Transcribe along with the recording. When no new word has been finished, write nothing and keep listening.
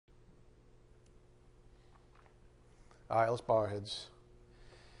All right, let's bow our heads.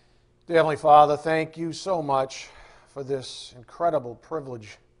 Dear Heavenly Father, thank you so much for this incredible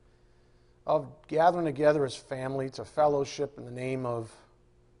privilege of gathering together as family to fellowship in the name of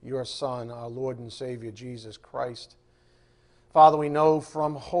your Son, our Lord and Savior, Jesus Christ. Father, we know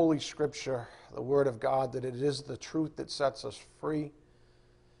from Holy Scripture, the Word of God, that it is the truth that sets us free.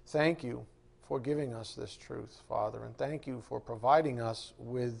 Thank you for giving us this truth, Father, and thank you for providing us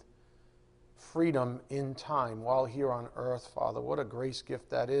with freedom in time while here on earth, Father. What a grace gift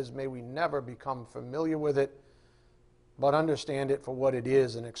that is. May we never become familiar with it, but understand it for what it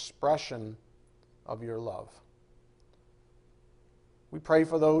is, an expression of your love. We pray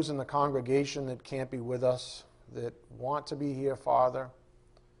for those in the congregation that can't be with us, that want to be here, Father.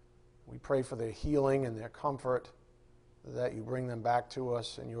 We pray for their healing and their comfort, that you bring them back to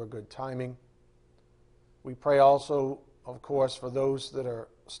us in your good timing. We pray also, of course, for those that are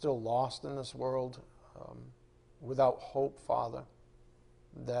still lost in this world, without hope, Father,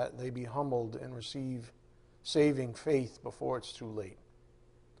 that they be humbled and receive saving faith before it's too late.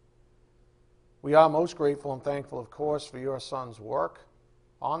 We are most grateful and thankful, of course, for your Son's work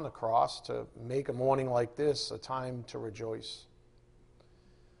on the cross to make a morning like this a time to rejoice.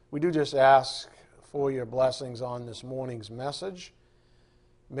 We do just ask for your blessings on this morning's message.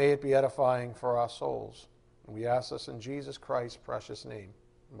 May it be edifying for our souls. And we ask this in Jesus Christ's precious name.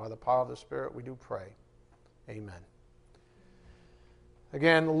 And by the power of the Spirit, we do pray. Amen.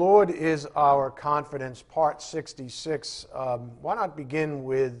 Again, the Lord is our confidence, part 66. Why not begin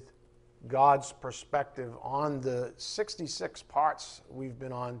with God's perspective on the 66 parts we've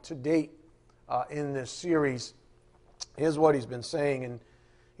been on to date in this series. Here's what he's been saying, and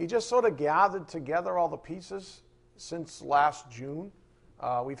he just sort of gathered together all the pieces since last June.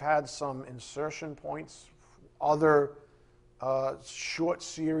 We've had some insertion points, other short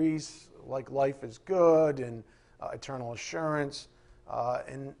series like Life is Good and Eternal Assurance,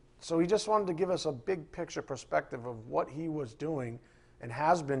 and so he just wanted to give us a big picture perspective of what he was doing and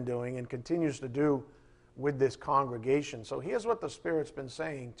has been doing and continues to do with this congregation. So here's what the Spirit's been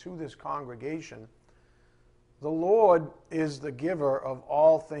saying to this congregation. The Lord is the giver of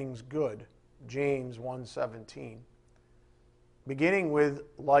all things good, James 1:17. Beginning with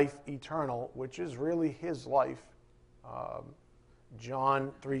life eternal, which is really his life,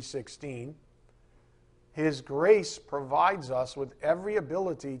 John 3:16. His grace provides us with every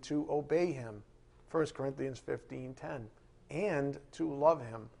ability to obey him, 1 Corinthians 15:10. And to love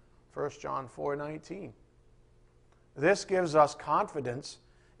him, 1 John 4:19. This gives us confidence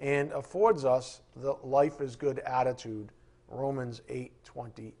and affords us the life is good attitude, Romans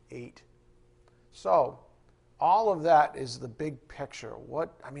 8:28. So, all of that is the big picture.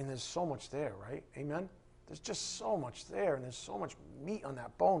 There's so much there, right? Amen? There's just so much there, and there's so much meat on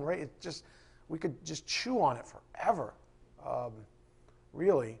that bone, right? We could just chew on it forever,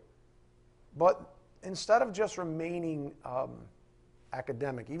 really. But instead of just remaining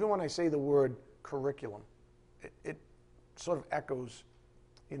academic, even when I say the word curriculum, it sort of echoes,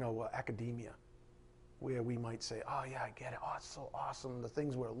 academia, where we might say, oh yeah, I get it. Oh, it's so awesome, the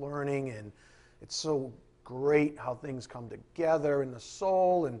things we're learning, and it's so great how things come together in the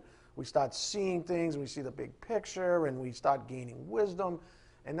soul, and we start seeing things, and we see the big picture, and we start gaining wisdom,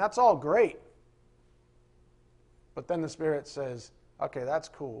 and that's all great. But then the Spirit says, okay, that's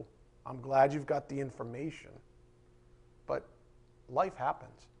cool. I'm glad you've got the information, but life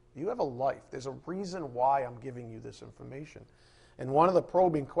happens. You have a life. There's a reason why I'm giving you this information. And one of the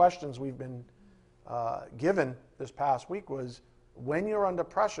probing questions we've been given this past week was, when you're under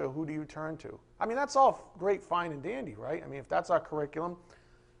pressure, who do you turn to? That's all great, fine, and dandy, right? If that's our curriculum,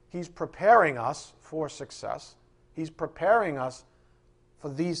 he's preparing us for success. He's preparing us for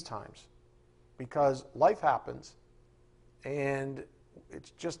these times because life happens, and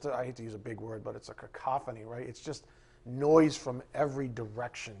it's just, I hate to use a big word, but it's a cacophony, right? It's just noise from every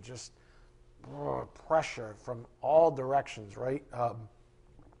direction, just pressure from all directions, right?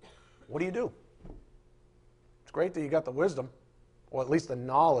 What do you do? It's great that you got the wisdom, or at least the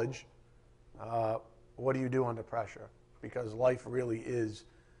knowledge. What do you do under pressure? Because life really is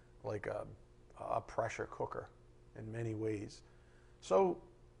like a pressure cooker in many ways. So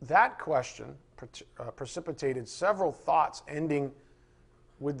that question precipitated several thoughts ending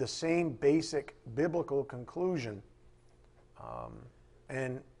with the same basic biblical conclusion.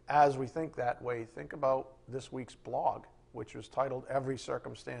 And as we think that way, think about this week's blog, which was titled Every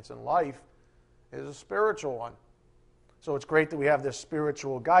Circumstance in Life is a Spiritual One. So it's great that we have this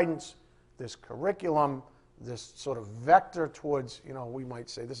spiritual guidance, this curriculum, this sort of vector towards, we might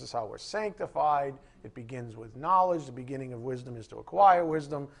say this is how we're sanctified. It begins with knowledge. The beginning of wisdom is to acquire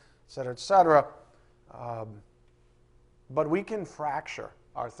wisdom, et cetera, et cetera. But we can fracture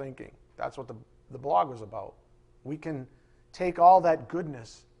our thinking. That's what the blog was about. We can take all that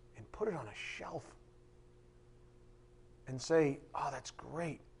goodness and put it on a shelf and say, oh, that's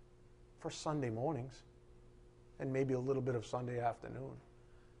great for Sunday mornings and maybe a little bit of Sunday afternoon.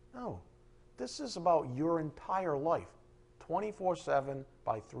 No, this is about your entire life, 24/7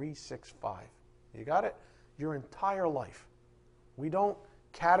 by 365. You got it? Your entire life. We don't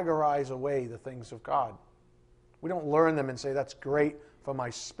categorize away the things of God. We don't learn them and say, that's great for my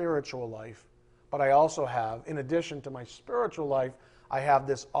spiritual life, but I also have, in addition to my spiritual life, I have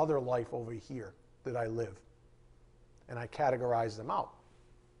this other life over here that I live. And I categorize them out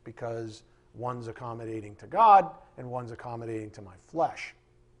because one's accommodating to God and one's accommodating to my flesh.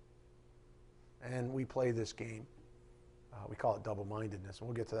 And we play this game. We call it double-mindedness, and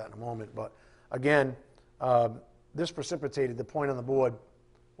we'll get to that in a moment. But again, this precipitated the point on the board,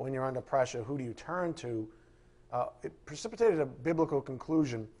 when you're under pressure, who do you turn to? It precipitated a biblical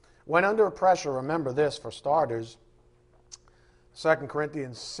conclusion. When under pressure, remember this for starters, 2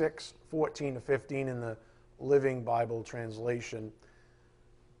 Corinthians 6:14-15 in the Living Bible translation.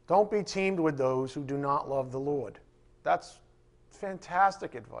 Don't be teamed with those who do not love the Lord. That's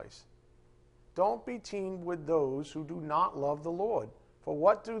fantastic advice. Don't be teamed with those who do not love the Lord. For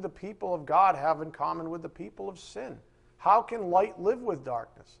what do the people of God have in common with the people of sin? How can light live with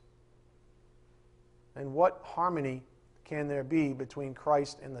darkness? And what harmony can there be between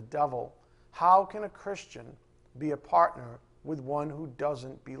Christ and the devil? How can a Christian be a partner with one who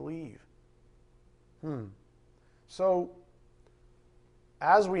doesn't believe? So,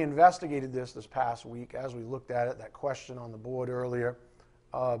 as we investigated this past week, as we looked at it, that question on the board earlier,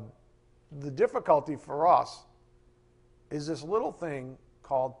 the difficulty for us is this little thing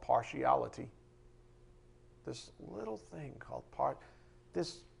called partiality. This little thing called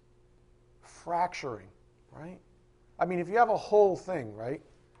this fracturing, right? I mean, if you have a whole thing, right?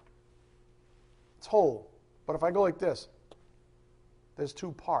 It's whole. But if I go like this, there's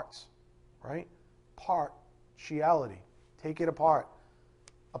two parts, right? Partiality. Take it apart.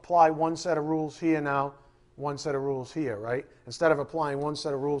 Apply one set of rules here now, one set of rules here, right? Instead of applying one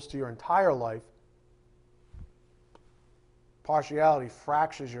set of rules to your entire life, partiality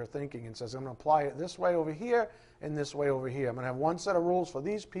fractures your thinking and says, I'm going to apply it this way over here and this way over here. I'm going to have one set of rules for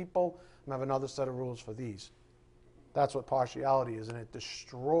these people, I'm going to have another set of rules for these. That's what partiality is, and it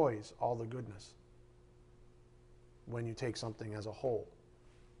destroys all the goodness when you take something as a whole,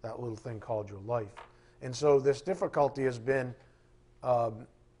 that little thing called your life. And so this difficulty has been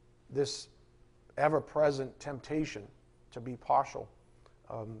this ever-present temptation to be partial.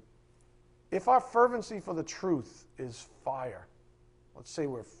 If our fervency for the truth is fire, let's say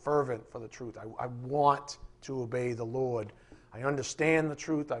we're fervent for the truth. I want to obey the Lord. I understand the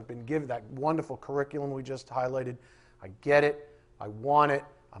truth. I've been given that wonderful curriculum we just highlighted. I get it. I want it.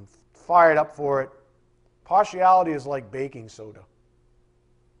 I'm fired up for it. Partiality is like baking soda.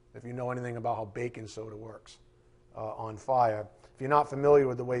 If you know anything about how baking soda works on fire. If you're not familiar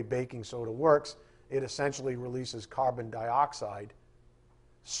with the way baking soda works, it essentially releases carbon dioxide,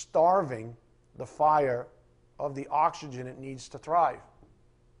 starving the fire of the oxygen it needs to thrive.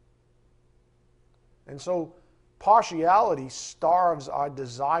 And so partiality starves our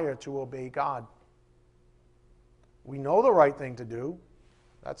desire to obey God. We know the right thing to do.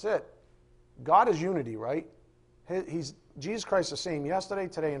 That's it. God is unity, right? Jesus Christ is the same yesterday,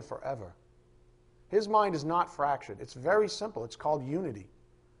 today, and forever. His mind is not fractured. It's very simple. It's called unity.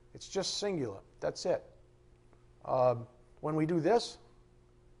 It's just singular. That's it. When we do this,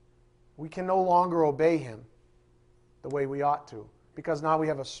 we can no longer obey him the way we ought to, because now we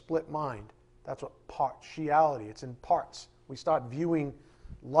have a split mind. That's what partiality, it's in parts. We start viewing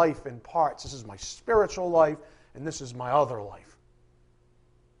life in parts. This is my spiritual life, and this is my other life.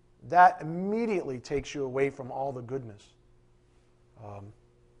 That immediately takes you away from all the goodness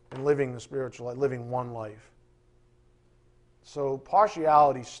in living the spiritual life, living one life. So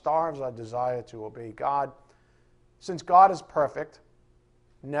partiality starves our desire to obey God. Since God is perfect,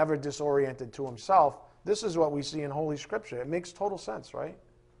 never disoriented to himself, this is what we see in Holy Scripture. It makes total sense, right?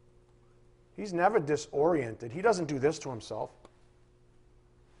 He's never disoriented. He doesn't do this to himself.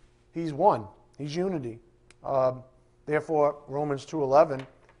 He's one. He's unity. Therefore, Romans 2:11,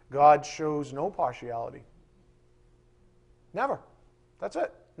 God shows no partiality. Never. That's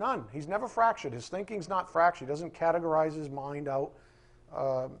it. None. He's never fractured. His thinking's not fractured. He doesn't categorize his mind out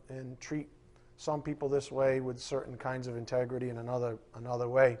and treat some people this way with certain kinds of integrity and another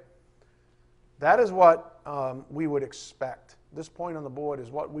way. That is what we would expect. This point on the board is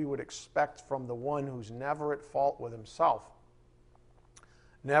what we would expect from the one who's never at fault with himself,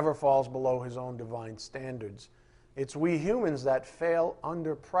 never falls below his own divine standards, It's we humans that fail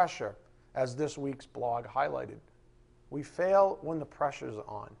under pressure, as this week's blog highlighted. We fail when the pressure's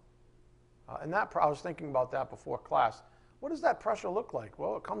on. And that I was thinking about that before class. What does that pressure look like?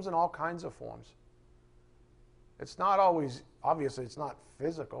 Well, it comes in all kinds of forms. It's not always, obviously, it's not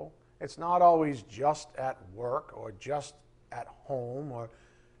physical. It's not always just at work or just at home or,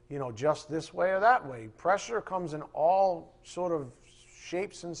 just this way or that way. Pressure comes in all sort of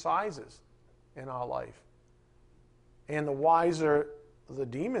shapes and sizes in our life. And the wiser the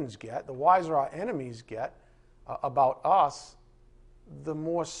demons get, the wiser our enemies get about us, the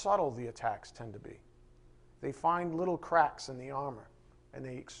more subtle the attacks tend to be. They find little cracks in the armor, and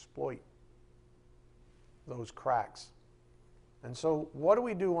they exploit those cracks. And so what do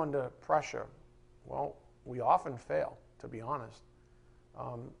we do under pressure? Well, we often fail, to be honest.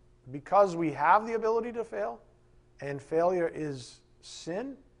 Because we have the ability to fail, and failure is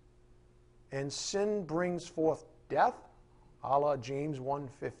sin, and sin brings forth death, a la James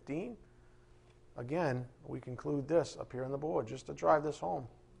 1:15. Again, we conclude this up here on the board, just to drive this home.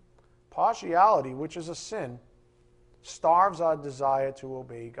 Partiality, which is a sin, starves our desire to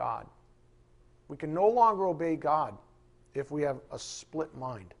obey God. We can no longer obey God if we have a split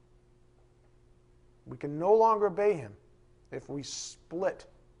mind. We can no longer obey Him if we split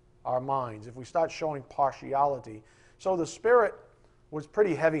our minds, if we start showing partiality. So the Spirit was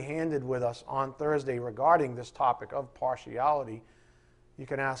pretty heavy-handed with us on Thursday regarding this topic of partiality. You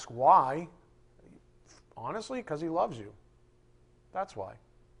can ask why. Honestly, because He loves you. That's why.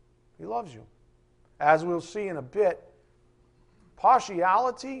 He loves you. As we'll see in a bit,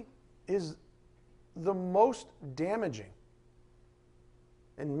 partiality is the most damaging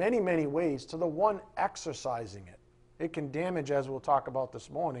in many, many ways to the one exercising it. It can damage, as we'll talk about this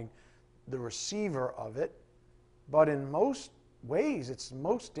morning, the receiver of it, but in most ways it's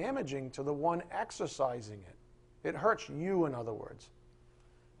most damaging to the one exercising it. It hurts you, in other words,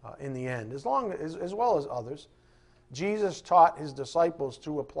 in the end, as well as others. Jesus taught His disciples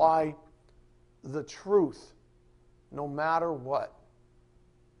to apply the truth no matter what.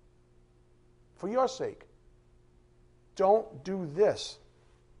 For your sake, don't do this.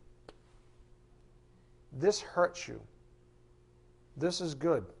 This hurts you. This is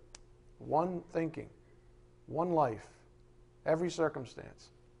good. One thinking, one life, every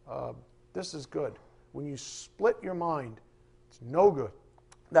circumstance. This is good. When you split your mind, it's no good.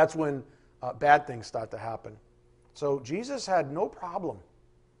 That's when bad things start to happen. So Jesus had no problem,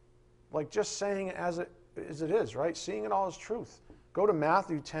 like just saying it as it is, right? Seeing it all as truth. Go to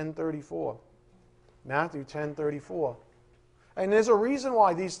Matthew 10:34. Matthew 10:34. And there's a reason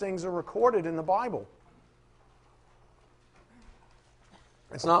why these things are recorded in the Bible.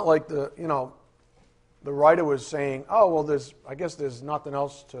 It's not like the writer was saying, oh, well, I guess there's nothing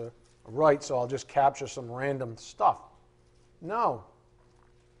else to write, so I'll just capture some random stuff. No.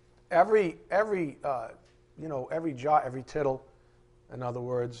 Every jot, every tittle, in other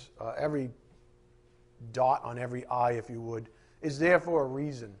words, every dot on every I, if you would, is there for a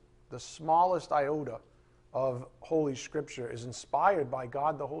reason. The smallest iota of Holy Scripture is inspired by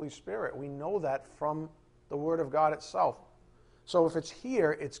God the Holy Spirit. We know that from the Word of God itself. So if it's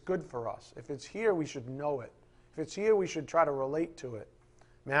here, it's good for us. If it's here, we should know it. If it's here, we should try to relate to it.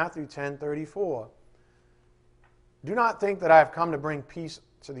 Matthew 10:34. Do not think that I have come to bring peace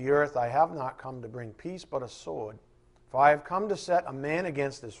to the earth. I have not come to bring peace, but a sword. For I have come to set a man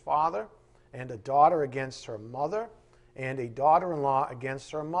against his father, and a daughter against her mother, and a daughter-in-law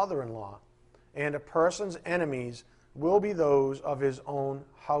against her mother-in-law. And a person's enemies will be those of his own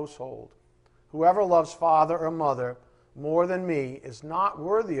household. Whoever loves father or mother more than me is not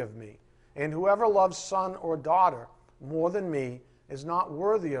worthy of me, and whoever loves son or daughter more than me is not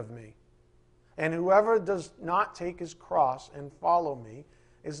worthy of me. And whoever does not take his cross and follow me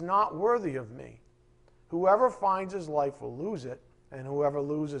is not worthy of me. Whoever finds his life will lose it, and whoever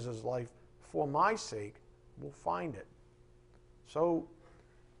loses his life for my sake will find it. So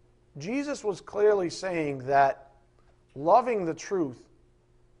Jesus was clearly saying that loving the truth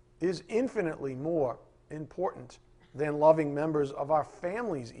is infinitely more important than loving members of our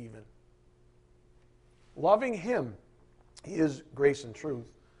families even. Loving Him, He is grace and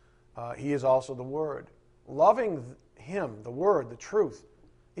truth. He is also the Word. Loving Him, the Word, the truth,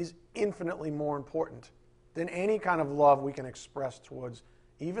 is infinitely more important than any kind of love we can express towards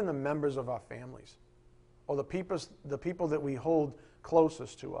even the members of our families or the people that we hold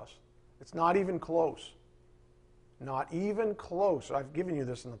closest to us. It's not even close. Not even close. I've given you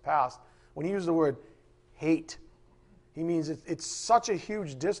this in the past. When he used the word hate, he means it's such a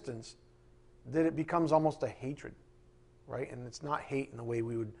huge distance that it becomes almost a hatred, right? And it's not hate in the way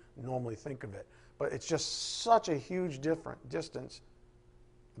we would normally think of it. But it's just such a huge distance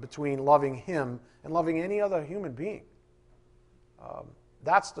between loving him and loving any other human being.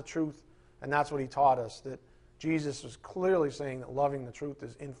 That's the truth, and that's what he taught us, that Jesus was clearly saying that loving the truth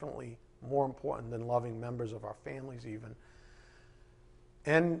is infinitely more important than loving members of our families even.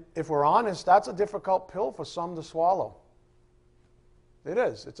 And if we're honest, that's a difficult pill for some to swallow. It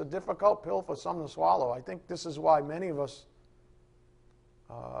is. It's a difficult pill for some to swallow. I think this is why many of us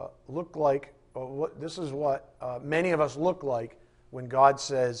look like, this is what many of us look like when God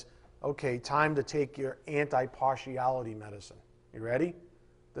says, okay, time to take your anti-partiality medicine. You ready?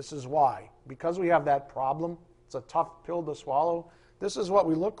 This is why. Because we have that problem, it's a tough pill to swallow. This is what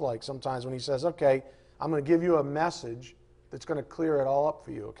we look like sometimes when he says, okay, I'm going to give you a message that's going to clear it all up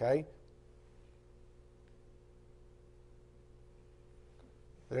for you, okay?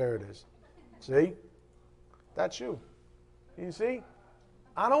 There it is. See? That's you. You see?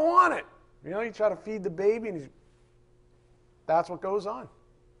 I don't want it. You know, you try to feed the baby, and that's what goes on.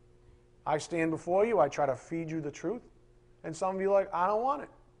 I stand before you, I try to feed you the truth, and some of you are like, I don't want it.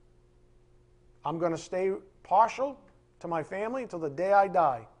 I'm going to stay partial to my family until the day I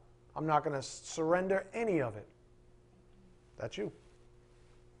die. I'm not going to surrender any of it. That's you.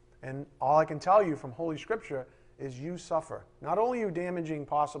 And all I can tell you from Holy Scripture is you suffer. Not only are you damaging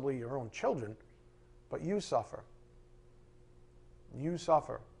possibly your own children, but you suffer. You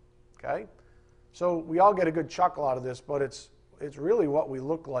suffer. Okay? So we all get a good chuckle out of this, but it's really what we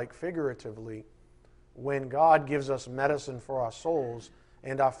look like figuratively when God gives us medicine for our souls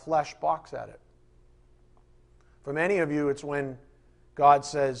and our flesh balks at it. For many of you, it's when God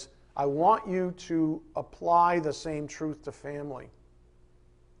says, I want you to apply the same truth to family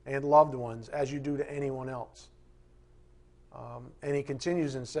and loved ones as you do to anyone else. And he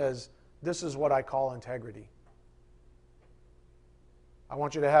continues and says, this is what I call integrity. I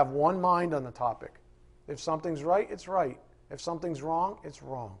want you to have one mind on the topic. If something's right, it's right. If something's wrong, it's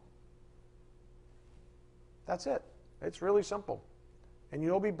wrong. That's it. It's really simple. And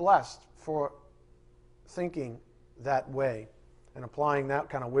you'll be blessed for thinking that way and applying that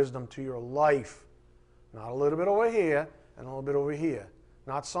kind of wisdom to your life. Not a little bit over here and a little bit over here.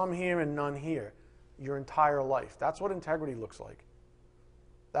 Not some here and none here. Your entire life. That's what integrity looks like.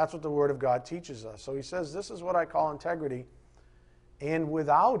 That's what the Word of God teaches us. So he says, this is what I call integrity, and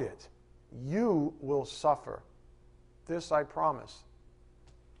without it, you will suffer. This I promise.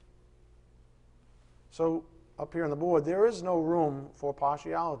 So, up here on the board, there is no room for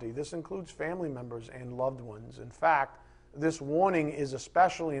partiality. This includes family members and loved ones. In fact, this warning is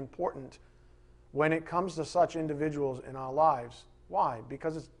especially important when it comes to such individuals in our lives. Why?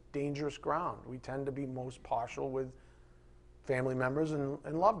 Because it's dangerous ground. We tend to be most partial with family members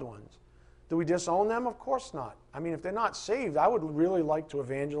and loved ones. Do we disown them? Of course not. I mean, if they're not saved, I would really like to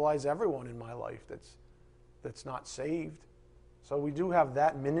evangelize everyone in my life that's not saved. So we do have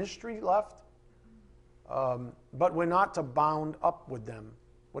that ministry left. But we're not to bound up with them.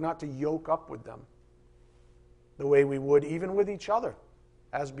 We're not to yoke up with them the way we would even with each other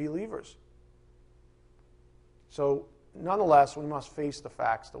as believers. So nonetheless, we must face the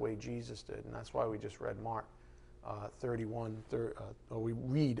facts the way Jesus did, and that's why we just read Mark we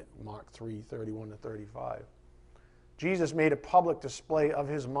read Mark 3:31 to 35. Jesus made a public display of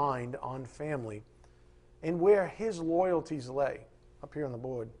his mind on family and where his loyalties lay. Up here on the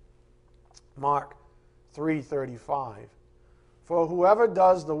board, Mark 3:35. For whoever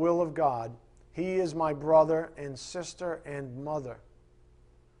does the will of God, he is my brother and sister and mother.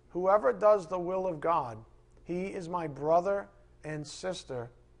 Whoever does the will of God, he is my brother and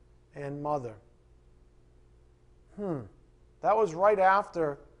sister and mother. That was right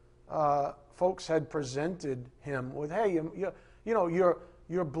after folks had presented him with, hey,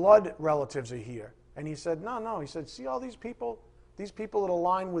 your blood relatives are here. And he said, no. He said, see all these people that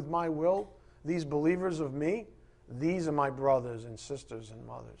align with my will, these believers of me, these are my brothers and sisters and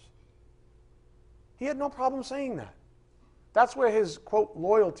mothers. He had no problem saying that. That's where his, quote,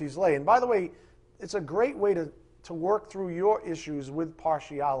 loyalties lay. And by the way, it's a great way to work through your issues with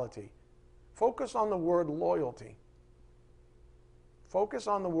partiality. Focus on the word loyalty. Focus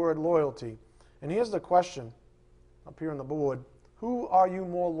on the word loyalty. And here's the question up here on the board. Who are you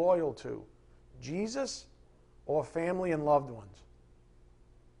more loyal to? Jesus or family and loved ones?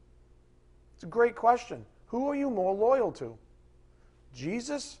 It's a great question. Who are you more loyal to?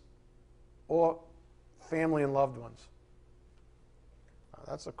 Jesus or family and loved ones?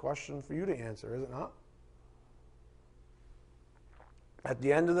 That's a question for you to answer, is it not? At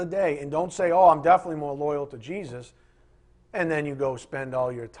the end of the day, and don't say, oh, I'm definitely more loyal to Jesus. And then you go spend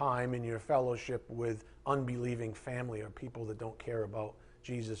all your time in your fellowship with unbelieving family or people that don't care about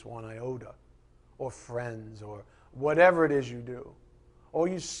Jesus one iota, or friends, or whatever it is you do. Or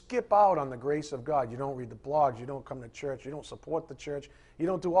you skip out on the grace of God. You don't read the blogs, you don't come to church, you don't support the church, you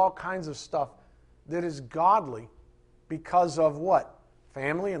don't do all kinds of stuff that is godly because of what?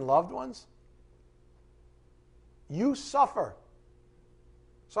 Family and loved ones? You suffer.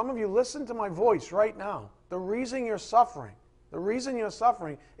 Some of you listen to my voice right now. The reason you're suffering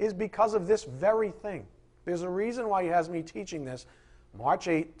is because of this very thing. There's a reason why he has me teaching this March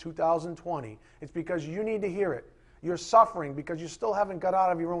 8, 2020. It's because you need to hear it. You're suffering because you still haven't got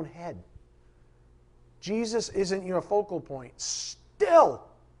out of your own head. Jesus isn't your focal point. Still,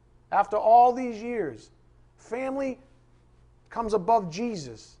 after all these years, family comes above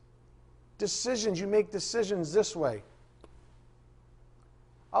Jesus. Decisions, you make decisions this way.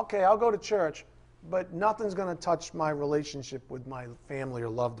 Okay, I'll go to church, but nothing's going to touch my relationship with my family or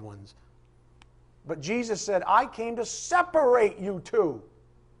loved ones. But Jesus said, I came to separate you two.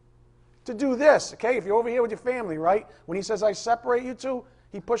 To do this, okay? If you're over here with your family, right? When he says, I separate you two,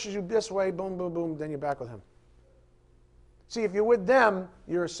 he pushes you this way, boom, boom, boom, then you're back with him. See, if you're with them,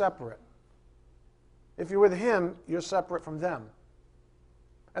 you're separate. If you're with him, you're separate from them.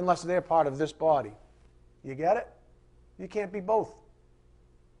 Unless they're part of this body. You get it? You can't be both.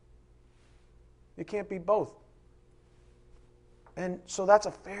 You can't be both. And so that's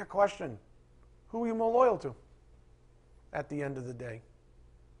a fair question. Who are you more loyal to at the end of the day?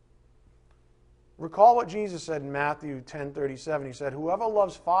 Recall what Jesus said in Matthew 10:37. He said, whoever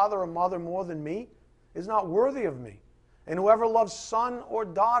loves father or mother more than me is not worthy of me. And whoever loves son or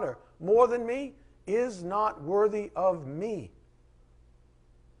daughter more than me is not worthy of me.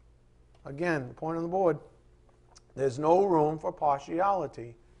 Again, the point on the board. There's no room for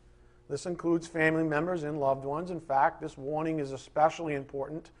partiality. This includes family members and loved ones. In fact, this warning is especially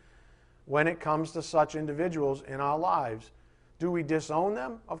important when it comes to such individuals in our lives. Do we disown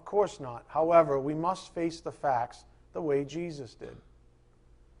them? Of course not. However, we must face the facts the way Jesus did.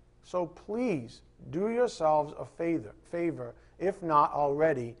 So please do yourselves a favor, if not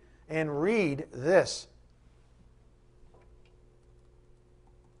already, and read this.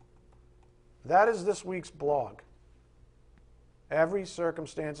 That is this week's blog. Every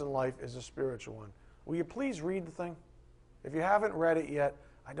circumstance in life is a spiritual one. Will you please read the thing? If you haven't read it yet,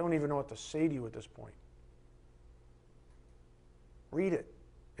 I don't even know what to say to you at this point. Read it.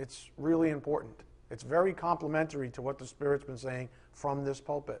 It's really important. It's very complimentary to what the Spirit's been saying from this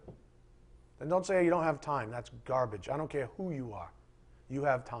pulpit. And don't say you don't have time. That's garbage. I don't care who you are. You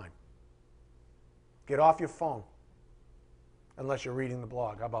have time. Get off your phone. Unless you're reading the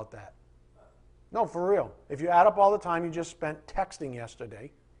blog. How about that? No, for real. If you add up all the time you just spent texting yesterday,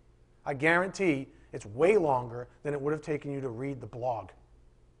 I guarantee it's way longer than it would have taken you to read the blog.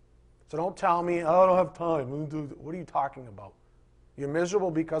 So don't tell me, oh, I don't have time. What are you talking about? You're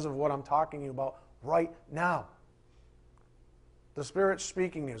miserable because of what I'm talking to you about right now. The Spirit's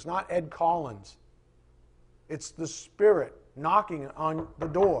speaking to you. It's not Ed Collins. It's the Spirit knocking on the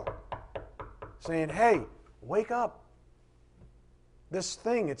door, saying, hey, wake up. This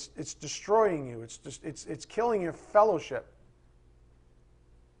thing, it's destroying you. It's killing your fellowship.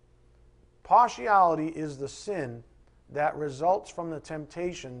 Partiality is the sin that results from the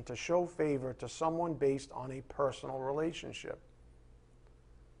temptation to show favor to someone based on a personal relationship.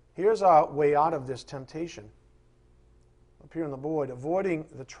 Here's our way out of this temptation. Up here on the board, avoiding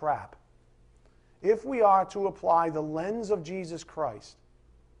the trap. If we are to apply the lens of Jesus Christ,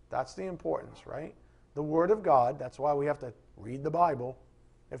 that's the importance, right? The Word of God, that's why we have to read the Bible.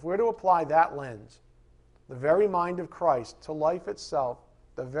 If we're to apply that lens, the very mind of Christ, to life itself,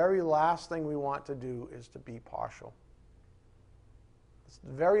 the very last thing we want to do is to be partial. It's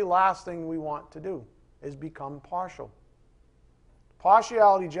the very last thing we want to do is become partial.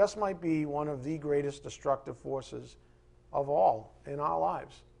 Partiality just might be one of the greatest destructive forces of all in our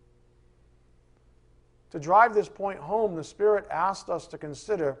lives. To drive this point home, the Spirit asked us to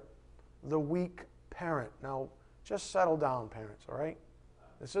consider the weak parent. Now, just settle down, parents, all right?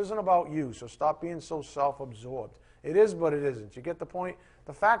 This isn't about you, so stop being so self-absorbed. It is, but it isn't. You get the point?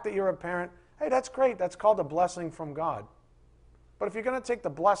 The fact that you're a parent, hey, that's great. That's called a blessing from God. But if you're going to take the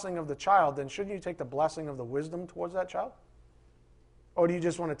blessing of the child, then shouldn't you take the blessing of the wisdom towards that child? Or do you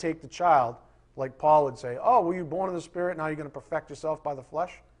just want to take the child, like Paul would say, oh, were you born of the Spirit, now you're going to perfect yourself by the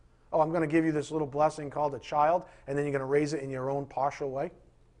flesh? Oh, I'm going to give you this little blessing called a child, and then you're going to raise it in your own partial way?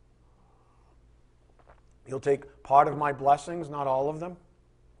 You'll take part of my blessings, not all of them?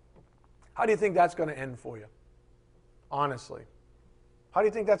 How do you think that's going to end for you? Honestly. How do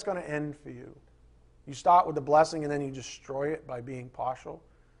you think that's going to end for you? You start with the blessing and then you destroy it by being partial,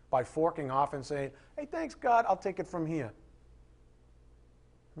 by forking off and saying, hey, thanks, God, I'll take it from here.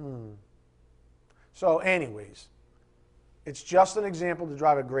 So anyways, it's just an example to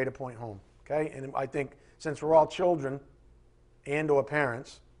drive a greater point home, okay? And I think since we're all children and or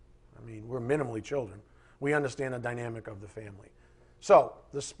parents, I mean, we're minimally children, we understand the dynamic of the family. So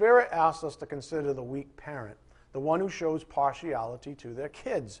the Spirit asks us to consider the weak parent, the one who shows partiality to their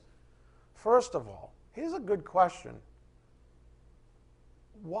kids. First of all, here's a good question.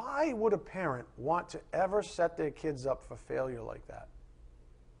 Why would a parent want to ever set their kids up for failure like that?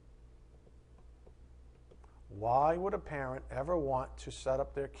 Why would a parent ever want to set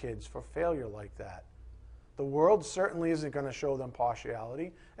up their kids for failure like that? The world certainly isn't going to show them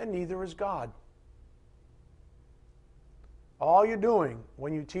partiality, and neither is God. All you're doing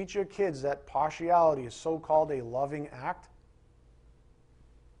when you teach your kids that partiality is so-called a loving act,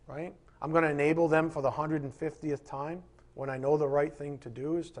 right? I'm going to enable them for the 150th time when I know the right thing to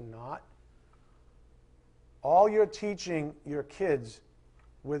do is to not. All you're teaching your kids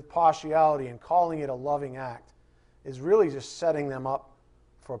with partiality and calling it a loving act is really just setting them up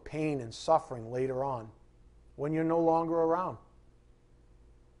for pain and suffering later on when you're no longer around.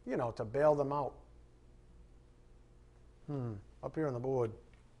 You know, to bail them out. Up here on the board.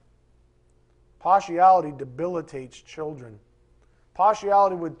 Partiality debilitates children.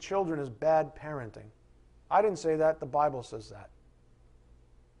 Partiality with children is bad parenting. I didn't say that, the Bible says that.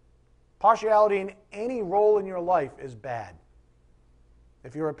 Partiality in any role in your life is bad.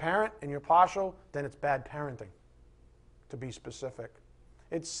 If you're a parent and you're partial, then it's bad parenting, to be specific.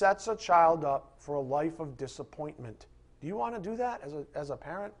 It sets a child up for a life of disappointment. Do you want to do that as a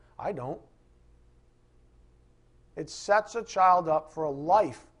parent? I don't. It sets a child up for a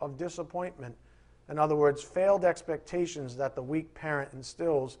life of disappointment. In other words, failed expectations that the weak parent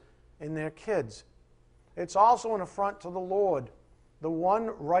instills in their kids. It's also an affront to the Lord, the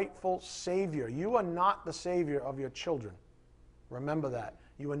one rightful Savior. You are not the Savior of your children. Remember that.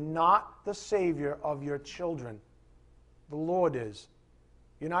 You are not the Savior of your children. The Lord is.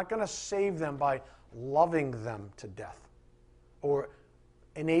 You're not going to save them by loving them to death or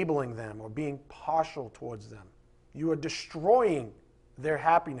enabling them or being partial towards them. You are destroying their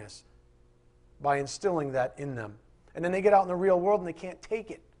happiness by instilling that in them. And then they get out in the real world and they can't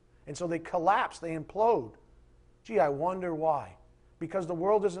take it. And so they collapse, they implode. Gee, I wonder why. Because the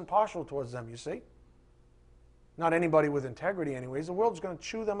world isn't partial towards them, you see. Not anybody with integrity anyways. The world's going to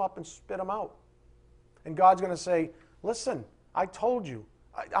chew them up and spit them out. And God's going to say, listen, I told you,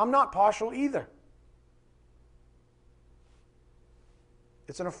 I'm not partial either.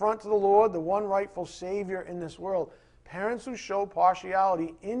 It's an affront to the Lord, the one rightful Savior in this world. Parents who show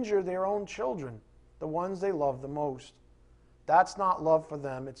partiality injure their own children, the ones they love the most. That's not love for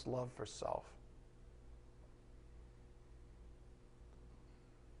them, it's love for self.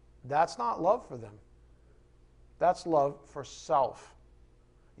 That's not love for them. That's love for self.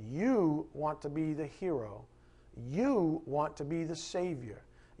 You want to be the hero. You want to be the Savior.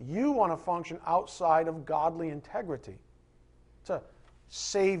 You want to function outside of godly integrity to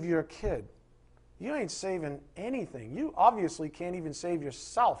save your kid. You ain't saving anything. You obviously can't even save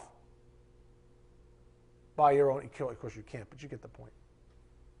yourself by your own. Of course you can't, but you get the point.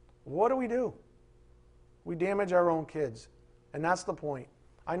 What do? We damage our own kids. And that's the point.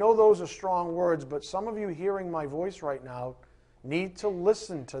 I know those are strong words, but some of you hearing my voice right now need to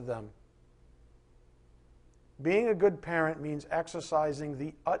listen to them. Being a good parent means exercising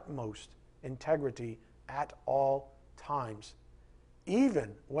the utmost integrity at all times,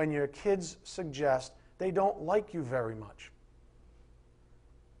 even when your kids suggest they don't like you very much.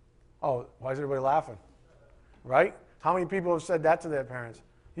 Oh, why is everybody laughing? Right? How many people have said that to their parents?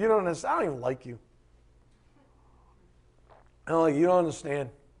 You don't understand. I don't even like you. Oh, you don't understand.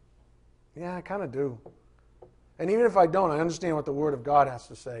 Yeah, I kind of do. And even if I don't, I understand what the Word of God has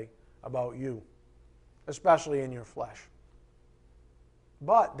to say about you, especially in your flesh.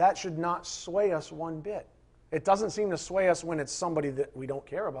 But that should not sway us one bit. It doesn't seem to sway us when it's somebody that we don't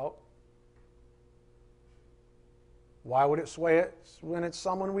care about. Why would it sway us when it's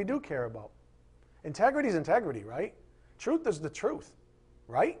someone we do care about? Integrity is integrity, right? Truth is the truth,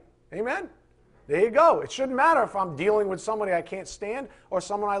 right? Amen? There you go. It shouldn't matter if I'm dealing with somebody I can't stand or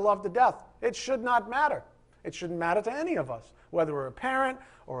someone I love to death. It should not matter. It shouldn't matter to any of us, whether we're a parent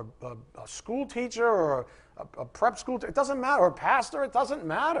or a school teacher or a prep school teacher. It doesn't matter. Or a pastor. It doesn't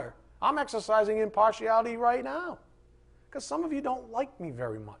matter. I'm exercising impartiality right now because some of you don't like me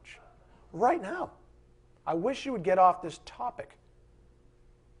very much right now. I wish you would get off this topic.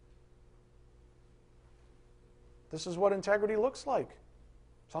 This is what integrity looks like.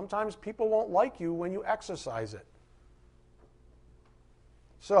 Sometimes people won't like you when you exercise it.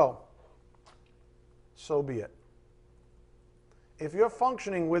 So be it. If you're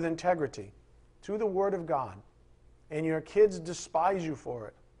functioning with integrity to the Word of God, and your kids despise you for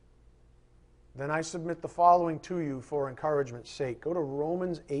it, then I submit the following to you for encouragement's sake. Go to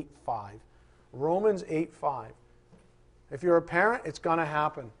Romans 8:5. Romans 8:5. If you're a parent, it's going to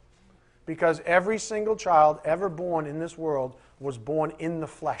happen. Because every single child ever born in this world was born in the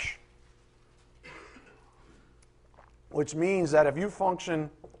flesh. Which means that if you function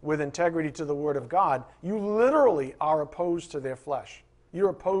with integrity to the Word of God, you literally are opposed to their flesh. You're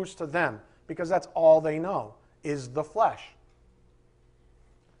opposed to them because that's all they know is the flesh.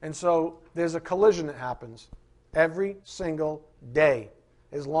 And so there's a collision that happens every single day.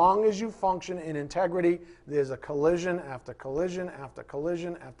 As long as you function in integrity, there's a collision after collision after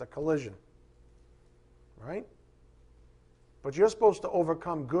collision after collision. Right? But you're supposed to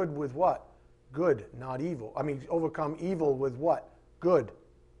overcome good with what? Good, not evil. Overcome evil with what? Good.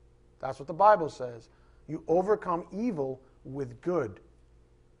 That's what the Bible says. You overcome evil with good.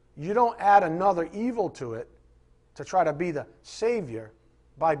 You don't add another evil to it to try to be the savior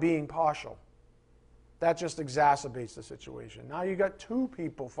by being partial. That just exacerbates the situation. Now you got two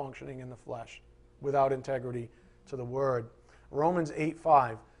people functioning in the flesh without integrity to the Word. Romans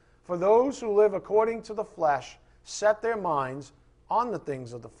 8:5. For those who live according to the flesh set their minds on the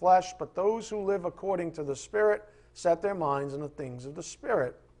things of the flesh, but those who live according to the Spirit set their minds on the things of the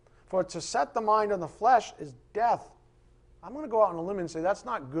Spirit. For to set the mind on the flesh is death. I'm going to go out on a limb and say that's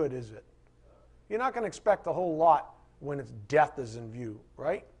not good, is it? You're not going to expect a whole lot when it's death is in view,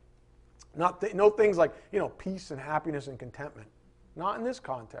 right? No things like, peace and happiness and contentment. Not in this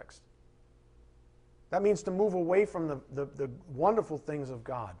context. That means to move away from the wonderful things of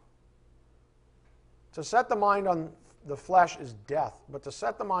God. To set the mind on the flesh is death, but to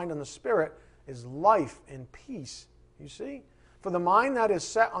set the mind on the Spirit is life and peace. You see? For the mind that is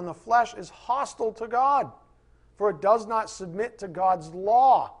set on the flesh is hostile to God, for it does not submit to God's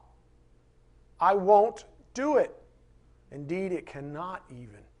law. I won't do it. Indeed, it cannot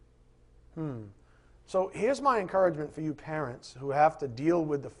even. So here's my encouragement for you parents who have to deal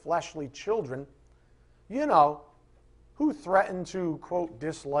with the fleshly children, who threaten to, quote,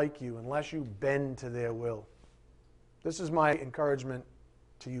 dislike you unless you bend to their will. This is my encouragement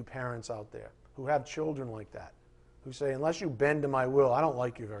to you parents out there who have children like that, who say, unless you bend to my will, I don't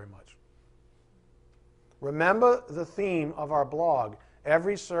like you very much. Remember the theme of our blog.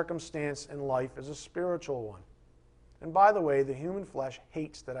 Every circumstance in life is a spiritual one. And by the way, the human flesh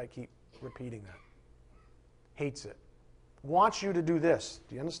hates that I keep repeating that. Hates it. Wants you to do this.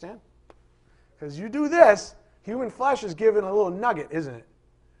 Do you understand? Because you do this, human flesh is given a little nugget, isn't it?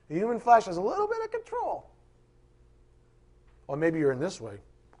 The human flesh has a little bit of control. Or maybe you're in this way.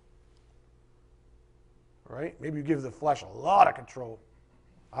 Right? Maybe you give the flesh a lot of control.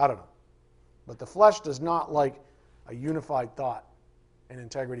 I don't know. But the flesh does not like a unified thought and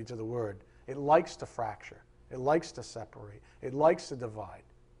integrity to the Word. It likes to fracture. It likes to separate. It likes to divide.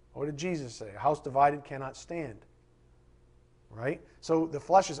 What did Jesus say? A house divided cannot stand. Right? So the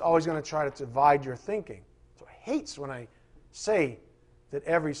flesh is always going to try to divide your thinking. So it hates when I say that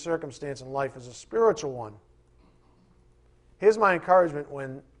every circumstance in life is a spiritual one. Here's my encouragement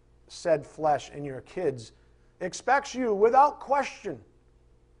when said flesh in your kids expects you, without question,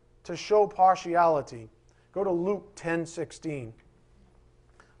 to show partiality. Go to Luke 10:16.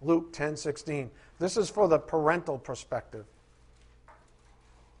 Luke 10:16. This is for the parental perspective.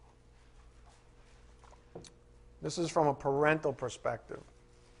 This is from a parental perspective.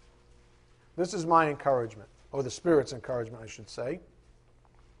 This is my encouragement, or the Spirit's encouragement, I should say.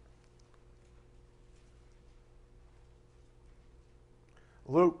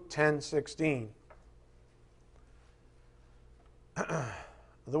 Luke 10:16.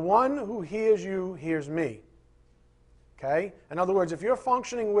 The one who hears you hears me. Okay? In other words, if you're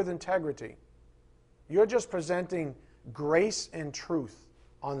functioning with integrity, you're just presenting grace and truth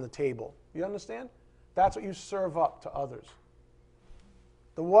on the table. You understand? That's what you serve up to others.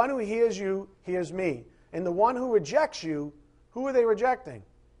 The one who hears you hears me. And the one who rejects you, who are they rejecting?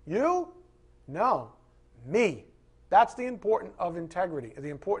 You? No. Me. That's the importance of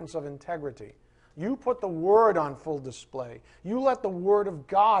integrity. You put the Word on full display. You let the Word of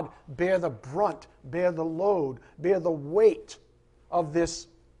God bear the brunt, bear the load, bear the weight of this,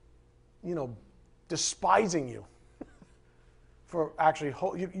 despising you. For actually,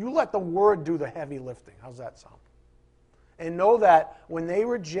 you let the Word do the heavy lifting. How's that sound? And know that when they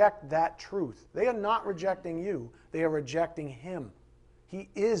reject that truth, they are not rejecting you. They are rejecting Him. He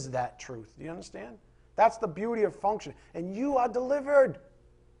is that truth. Do you understand? That's the beauty of function. And you are delivered.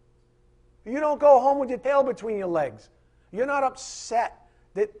 You don't go home with your tail between your legs. You're not upset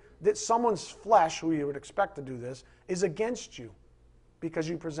that someone's flesh, who you would expect to do this, is against you because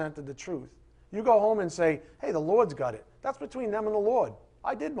you presented the truth. You go home and say, hey, the Lord's got it. That's between them and the Lord.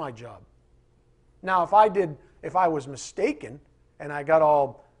 I did my job. Now, if I was mistaken and I got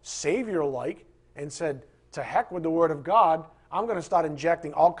all Savior-like and said, to heck with the Word of God, I'm going to start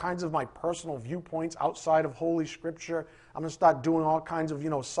injecting all kinds of my personal viewpoints outside of Holy Scripture. I'm going to start doing all kinds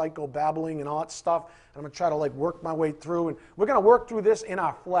of, psycho-babbling and all that stuff. And I'm going to try to work my way through. And we're going to work through this in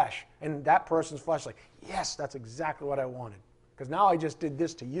our flesh. And that person's flesh yes, that's exactly what I wanted. Because now I just did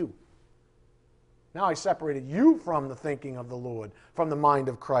this to you. Now I separated you from the thinking of the Lord, from the mind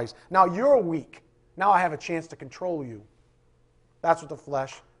of Christ. Now you're weak. Now I have a chance to control you. That's what the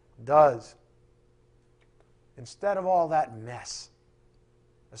flesh does. Instead of all that mess,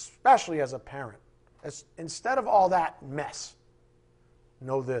 especially as a parent, instead of all that mess,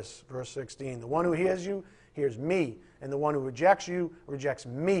 know this, verse 16, the one who hears you hears me, and the one who rejects you rejects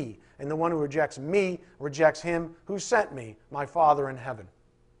me, and the one who rejects me rejects him who sent me, my Father in heaven.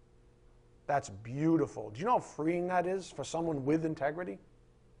 That's beautiful. Do you know how freeing that is for someone with integrity?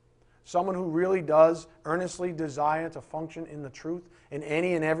 Someone who really does earnestly desire to function in the truth in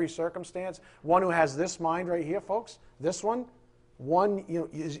any and every circumstance. One who has this mind right here, folks. This one,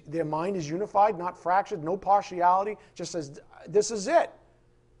 their mind is unified, not fractured, no partiality. Just says, this is it.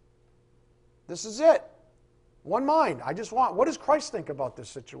 This is it. One mind. What does Christ think about this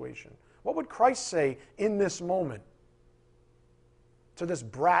situation? What would Christ say in this moment to this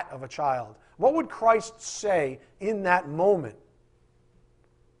brat of a child? What would Christ say in that moment?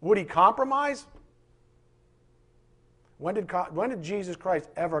 Would he compromise? When did Jesus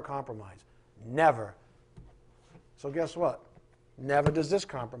Christ ever compromise? Never. So guess what? Never does this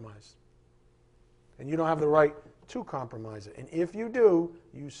compromise. And you don't have the right to compromise it. And if you do,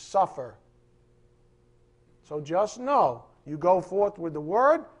 you suffer. So just know, you go forth with the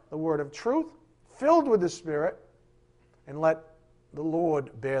word of truth, filled with the Spirit, and let the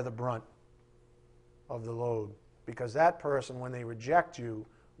Lord bear the brunt of the load. Because that person, when they reject you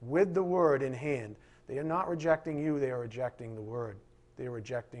with the word in hand, they are not rejecting you, they are rejecting the word. They are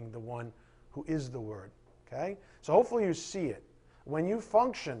rejecting the one who is the word. Okay? So hopefully you see it. When you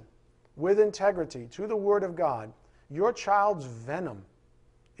function with integrity to the word of God, your child's venom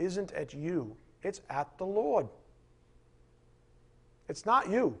isn't at you, it's at the Lord. It's not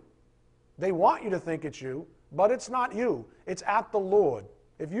you. They want you to think it's you, but it's not you. It's at the Lord.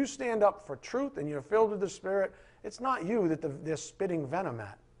 If you stand up for truth and you're filled with the Spirit, it's not you that they're spitting venom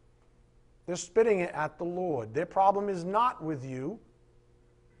at. They're spitting it at the Lord. Their problem is not with you.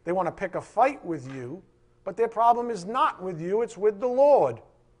 They want to pick a fight with you, but their problem is not with you, it's with the Lord.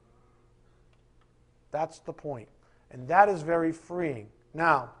 That's the point. And that is very freeing.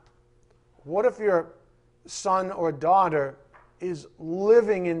 Now, what if your son or daughter is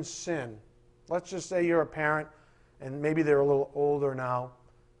living in sin? Let's just say you're a parent, and maybe they're a little older now.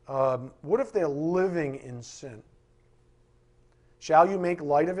 What if they're living in sin? Shall you make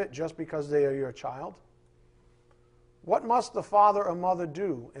light of it just because they are your child? What must the father or mother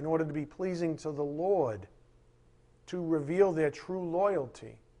do in order to be pleasing to the Lord, to reveal their true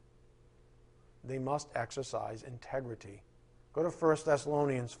loyalty? They must exercise integrity. Go to 1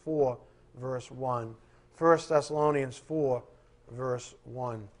 Thessalonians 4, verse 1. 1 Thessalonians 4, verse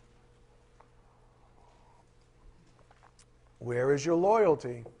 1. Where is your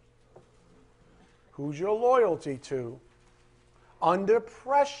loyalty? Who's your loyalty to? Under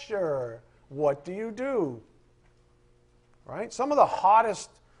pressure, what do you do? Right? Some of the hottest,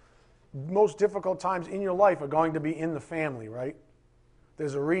 most difficult times in your life are going to be in the family, right?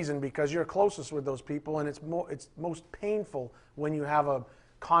 There's a reason, because you're closest with those people, and it's most painful when you have a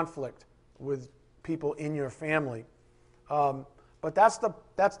conflict with people in your family. But that's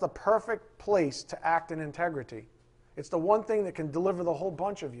the perfect place to act in integrity. It's the one thing that can deliver the whole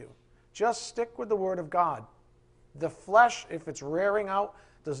bunch of you. Just stick with the Word of God. The flesh, if it's rearing out,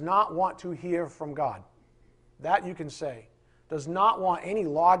 does not want to hear from God. That you can say. Does not want any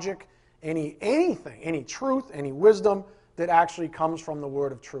logic, anything, any truth, any wisdom that actually comes from the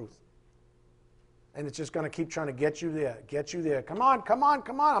word of truth. And it's just going to keep trying to get you there, get you there. Come on, come on,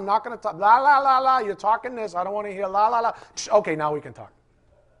 come on. I'm not going to talk. La, la, la, la. You're talking this. I don't want to hear la, la, la. Okay, now we can talk.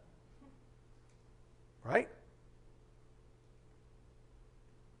 Right?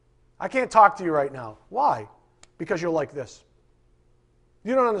 I can't talk to you right now. Why? Because you're like this.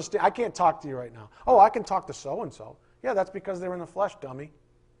 You don't understand. I can't talk to you right now. Oh, I can talk to so-and-so. Yeah, that's because they're in the flesh, dummy.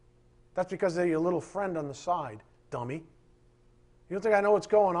 That's because they're your little friend on the side, dummy. You don't think I know what's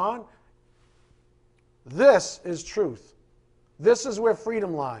going on? This is truth. This is where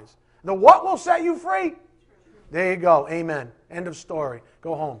freedom lies. The what will set you free? There you go. Amen. End of story.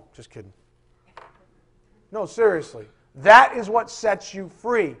 Go home. Just kidding. No, seriously. That is what sets you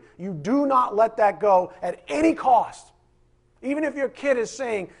free. You do not let that go at any cost. Even if your kid is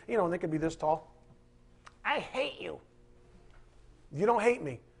saying, they could be this tall. I hate you. You don't hate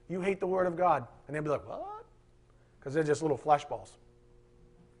me. You hate the Word of God. And they'll be like, what? Because they're just little flesh balls.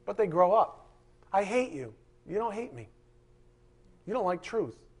 But they grow up. I hate you. You don't hate me. You don't like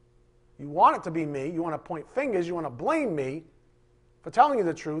truth. You want it to be me. You want to point fingers. You want to blame me for telling you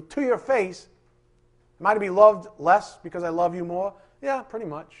the truth to your face. Am I to be loved less because I love you more? Yeah, pretty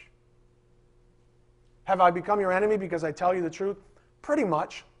much. Have I become your enemy because I tell you the truth? Pretty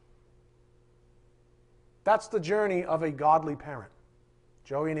much. That's the journey of a godly parent.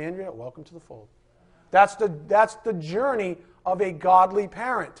 Joey and Andrea, welcome to the fold. That's the journey of a godly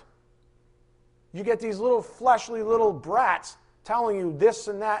parent. You get these little fleshly little brats telling you this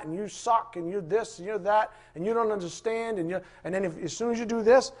and that, and you suck, and you're this, and you're that, and you don't understand, and then as soon as you do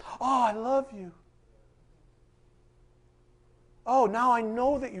this, oh, I love you. Oh, now I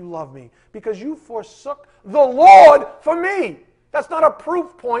know that you love me because you forsook the Lord for me. That's not a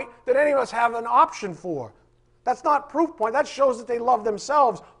proof point that any of us have an option for. That's not proof point. That shows that they love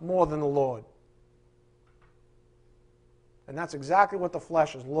themselves more than the Lord. And that's exactly what the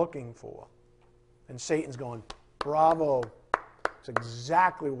flesh is looking for. And Satan's going, bravo. It's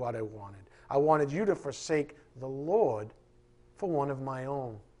exactly what I wanted. I wanted you to forsake the Lord for one of my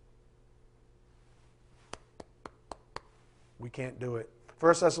own. We can't do it.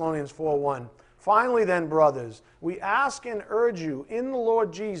 1 Thessalonians 4:1. Finally then, brothers, we ask and urge you in the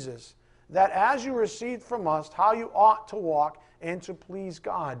Lord Jesus that as you received from us how you ought to walk and to please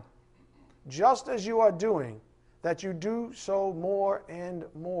God, just as you are doing, that you do so more and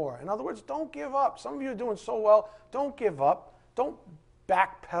more. In other words, don't give up. Some of you are doing so well. Don't give up. Don't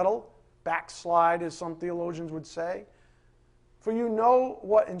backpedal, backslide, as some theologians would say. For you know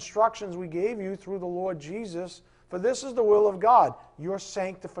what instructions we gave you through the Lord Jesus. For this is the will of God, your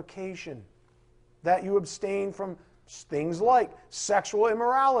sanctification, that you abstain from things like sexual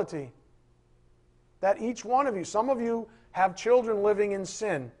immorality. That each one of you, some of you have children living in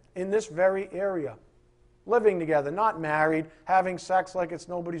sin in this very area, living together, not married, having sex like it's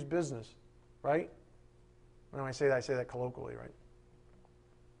nobody's business, right? When I say that colloquially, right?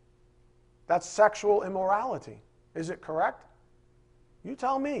 That's sexual immorality. Is it correct? You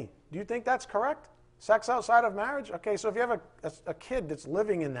tell me. Do you think that's correct? Sex outside of marriage? Okay, so if you have a kid that's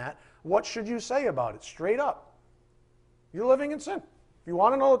living in that, what should you say about it? Straight up. You're living in sin. If you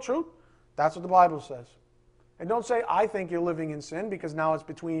want to know the truth, that's what the Bible says. And don't say, I think you're living in sin, because now it's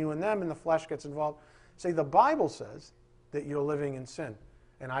between you and them and the flesh gets involved. Say, the Bible says that you're living in sin,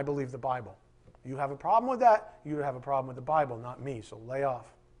 and I believe the Bible. You have a problem with that, you have a problem with the Bible, not me, so lay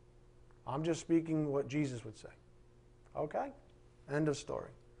off. I'm just speaking what Jesus would say. Okay? End of story.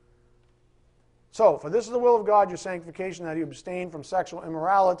 So, for this is the will of God, your sanctification, that you abstain from sexual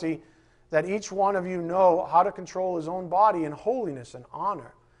immorality, that each one of you know how to control his own body in holiness and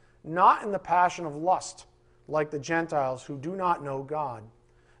honor, not in the passion of lust, like the Gentiles who do not know God,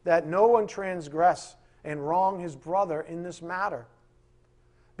 that no one transgress and wrong his brother in this matter.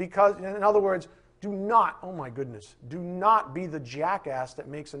 Because, in other words, do not be the jackass that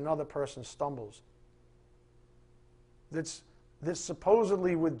makes another person stumbles. That's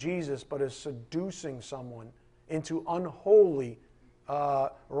supposedly with Jesus, but is seducing someone into unholy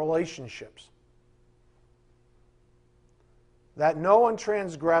relationships. That no one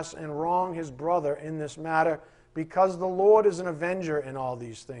transgress and wrong his brother in this matter, because the Lord is an avenger in all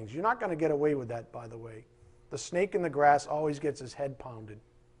these things. You're not going to get away with that, by the way. The snake in the grass always gets his head pounded.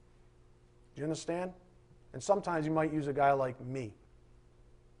 Do you understand? And sometimes you might use a guy like me.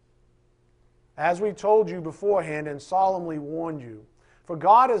 As we told you beforehand and solemnly warned you, for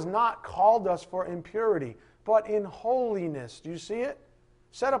God has not called us for impurity, but in holiness. Do you see it?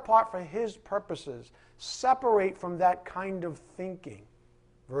 Set apart for His purposes. Separate from that kind of thinking.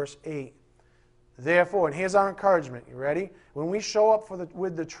 Verse 8. Therefore, and here's our encouragement. You ready? When we show up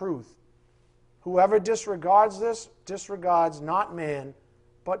with the truth, whoever disregards this, disregards not man,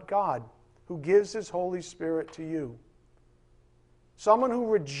 but God, who gives His Holy Spirit to you. Someone who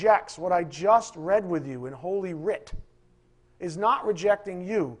rejects what I just read with you in Holy Writ is not rejecting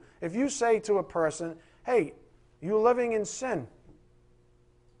you. If you say to a person, hey, you're living in sin,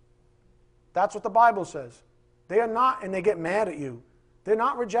 that's what the Bible says. They are not, and they get mad at you. They're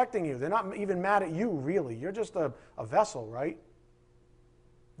not rejecting you. They're not even mad at you, really. You're just a vessel, right?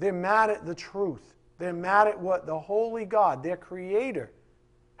 They're mad at the truth. They're mad at what the holy God, their Creator,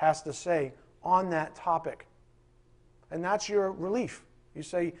 has to say on that topic. And that's your relief. You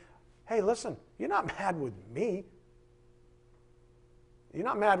say, hey, listen, you're not mad with me.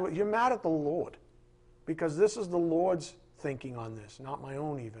 You're mad at the Lord. Because this is the Lord's thinking on this, not my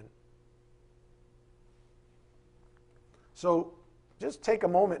own even. So just take a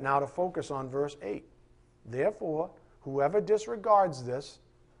moment now to focus on verse 8. Therefore, whoever disregards this,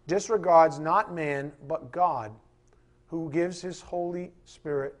 disregards not man, but God, who gives his Holy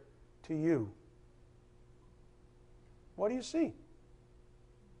Spirit to you. What do you see?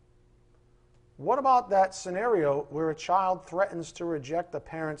 What about that scenario where a child threatens to reject the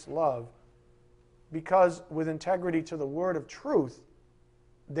parent's love because, with integrity to the word of truth,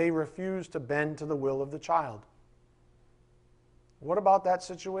 they refuse to bend to the will of the child? What about that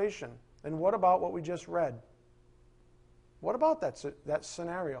situation? And what about what we just read? What about that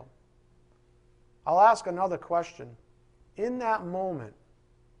scenario? I'll ask another question. In that moment,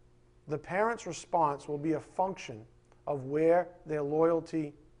 the parent's response will be a function of where their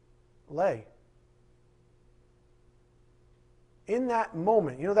loyalty lay. In that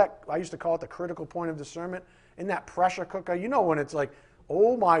moment, you know that I used to call it the critical point of discernment, in that pressure cooker, you know when it's like,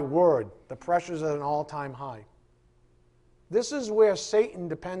 oh my word, the pressure's at an all-time high. This is where Satan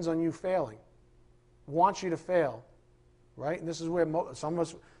depends on you failing, wants you to fail, right? And this is where some of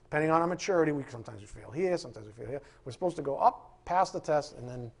us, depending on our maturity, sometimes we fail here, sometimes we fail here. We're supposed to go up, pass the test, and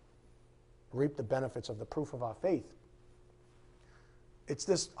then reap the benefits of the proof of our faith. It's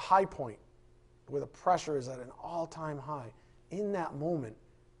this high point where the pressure is at an all-time high. In that moment,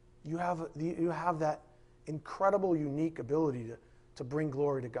 you have that incredible, unique ability to bring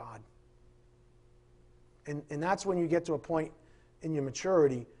glory to God. And that's when you get to a point in your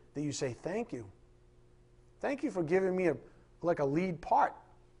maturity that you say, thank you. Thank you for giving me a lead part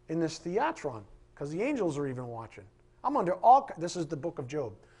in this theatron, because the angels are even watching. This is the book of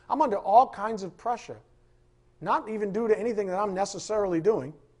Job. I'm under all kinds of pressure, not even due to anything that I'm necessarily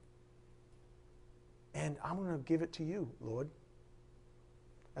doing. And I'm going to give it to you, Lord.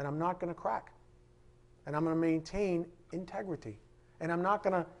 And I'm not going to crack. And I'm going to maintain integrity. And I'm not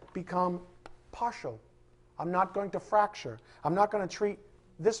going to become partial. I'm not going to fracture. I'm not going to treat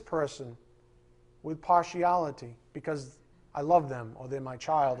this person with partiality because I love them or they're my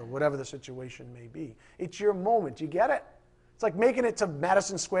child or whatever the situation may be. It's your moment. You get it? It's like making it to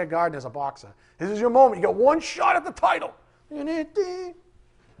Madison Square Garden as a boxer. This is your moment. You got one shot at the title.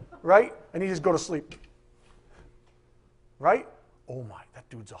 Right? And you just go to sleep. Right? Oh my, that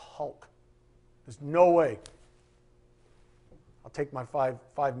dude's a Hulk. There's no way. I'll take my five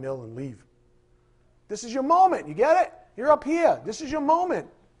mil and leave. This is your moment. You get it? You're up here. This is your moment.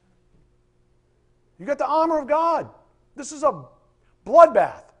 You got the armor of God. This is a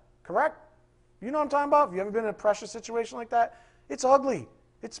bloodbath, correct? You know what I'm talking about? Have you ever been in a pressure situation like that? It's ugly.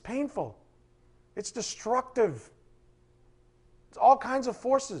 It's painful. It's destructive. It's all kinds of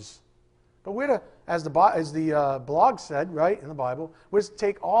forces. But we're to, as the blog said, right, in the Bible, we're to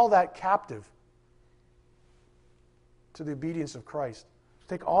take all that captive to the obedience of Christ.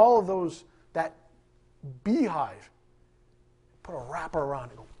 Take all of those, that beehive, put a wrapper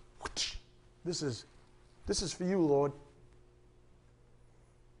around it, and go, whoosh. This is for you, Lord.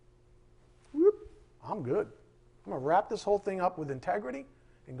 Whoop, I'm good. I'm going to wrap this whole thing up with integrity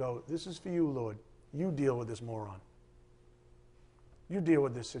and go, this is for you, Lord. You deal with this moron. You deal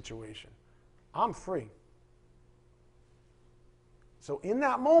with this situation. I'm free. So in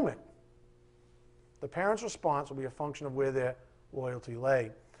that moment, the parent's response will be a function of where their loyalty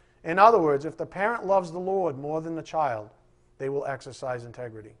lay. In other words, if the parent loves the Lord more than the child, they will exercise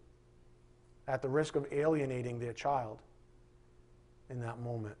integrity at the risk of alienating their child in that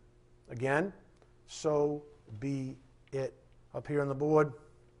moment. Again, so be it. Up here on the board,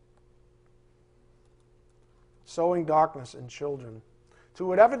 sowing darkness in children. To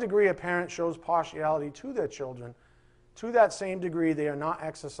whatever degree a parent shows partiality to their children, to that same degree they are not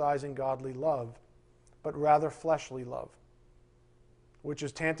exercising godly love, but rather fleshly love, which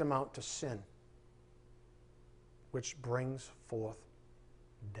is tantamount to sin, which brings forth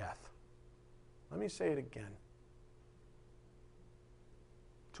death. Let me say it again.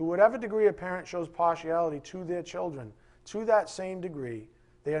 To whatever degree a parent shows partiality to their children, to that same degree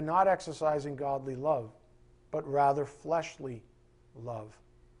they are not exercising godly love, but rather fleshly love,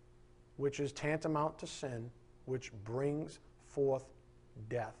 which is tantamount to sin, which brings forth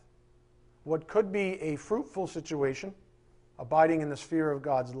death. What could be a fruitful situation, abiding in the sphere of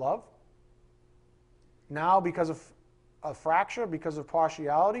God's love, now because of a fracture, because of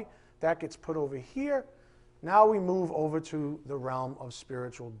partiality, that gets put over here. Now we move over to the realm of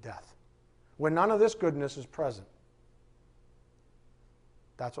spiritual death, where none of this goodness is present.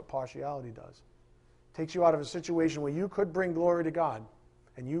 That's what partiality does. Takes you out of a situation where you could bring glory to God,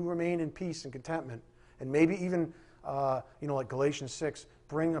 and you remain in peace and contentment, and maybe even, like Galatians 6,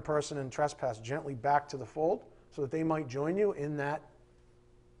 bring a person in trespass gently back to the fold so that they might join you in that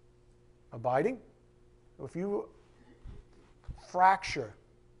abiding. If you fracture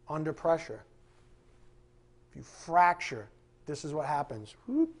under pressure, if you fracture, this is what happens.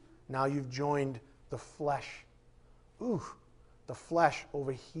 Whoop, now you've joined the flesh. Ooh, the flesh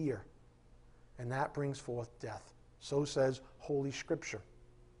over here. And that brings forth death. So says Holy Scripture.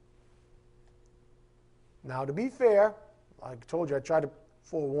 Now, to be fair, like I told you, I tried to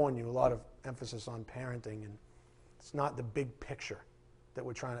forewarn you, a lot of emphasis on parenting, and it's not the big picture that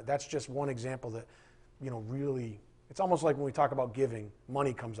we're trying to. That's just one example that, really, it's almost like when we talk about giving,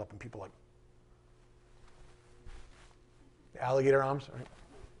 money comes up and people are like, the alligator arms, right?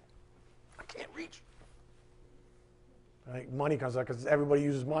 I can't reach. Right? Money comes up because everybody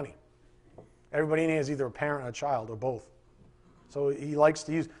uses money. Everybody in here is either a parent or a child or both. So he likes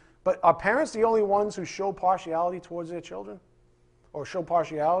to use. But are parents the only ones who show partiality towards their children? Or show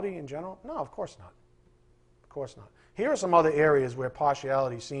partiality in general? No, of course not. Of course not. Here are some other areas where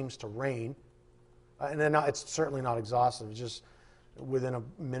partiality seems to reign. And then it's certainly not exhaustive. It's just within a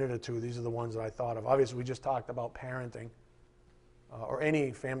minute or two, these are the ones that I thought of. Obviously, we just talked about parenting or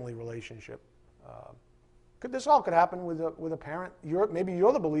any family relationship. This all could happen with a parent. Maybe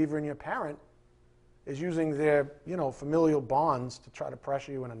you're the believer and your parent is using their, familial bonds to try to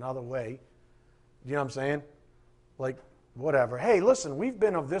pressure you in another way. You know what I'm saying? Like, whatever. Hey, listen, we've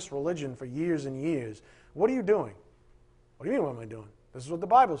been of this religion for years and years. What are you doing? What do you mean, what am I doing? This is what the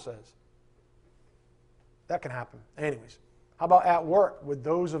Bible says. That can happen. Anyways, how about at work with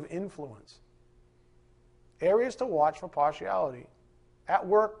those of influence? Areas to watch for partiality. At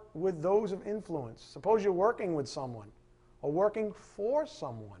work with those of influence. Suppose you're working with someone or working for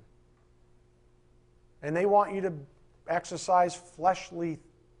someone, and they want you to exercise fleshly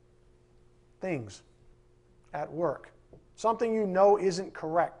things at work. Something you know isn't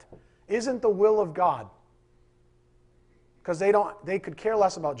correct, isn't the will of God. Because they could care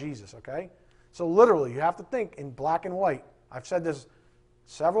less about Jesus, okay? So literally, you have to think in black and white. I've said this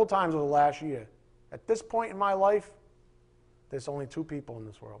several times over the last year. At this point in my life, there's only two people in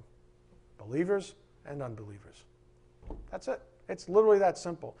this world, believers and unbelievers. That's it. It's literally that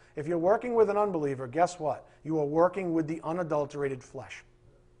simple. If you're working with an unbeliever, guess what? You are working with the unadulterated flesh.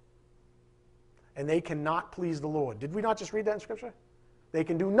 And they cannot please the Lord. Did we not just read that in Scripture? They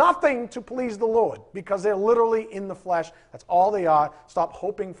can do nothing to please the Lord because they're literally in the flesh. That's all they are. Stop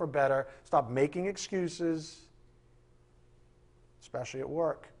hoping for better. Stop making excuses, especially at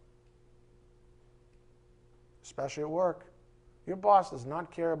work. Especially at work. Your boss does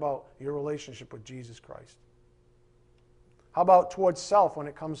not care about your relationship with Jesus Christ. How about towards self when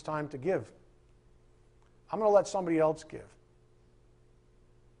it comes time to give? I'm going to let somebody else give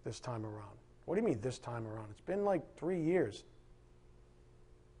this time around. What do you mean this time around? It's been like 3 years.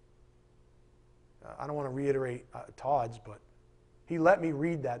 I don't want to reiterate Todd's, but he let me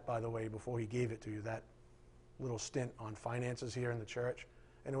read that, by the way, before he gave it to you, that little stint on finances here in the church,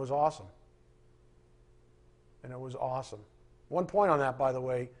 and it was awesome. And it was awesome. One point on that, by the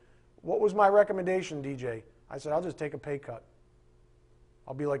way, what was my recommendation, DJ? I said, I'll just take a pay cut.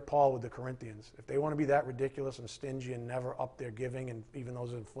 I'll be like Paul with the Corinthians. If they want to be that ridiculous and stingy and never up their giving, and even though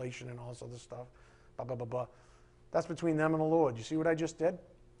there's inflation and all this other stuff, blah, blah, blah, blah, that's between them and the Lord. You see what I just did?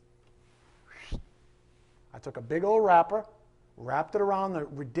 I took a big old wrapper, wrapped it around the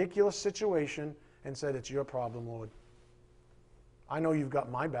ridiculous situation, and said, it's your problem, Lord. I know you've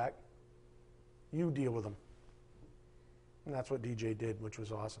got my back. You deal with them. And that's what DJ did, which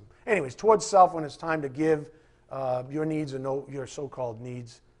was awesome. Anyways, towards self, when it's time to give, your needs are your so-called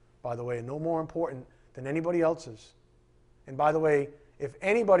needs, by the way, are no more important than anybody else's. And by the way, if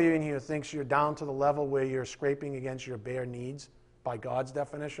anybody in here thinks you're down to the level where you're scraping against your bare needs, by God's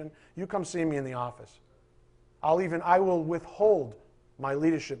definition, you come see me in the office. I will withhold my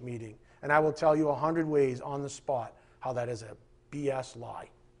leadership meeting, and I will tell you 100 ways on the spot how that is a BS lie.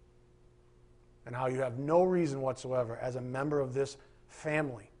 And how you have no reason whatsoever as a member of this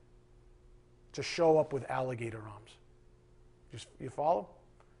family to show up with alligator arms. You follow?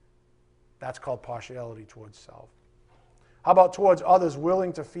 That's called partiality towards self. How about towards others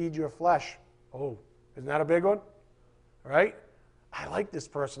willing to feed your flesh? Oh, isn't that a big one? Right? I like this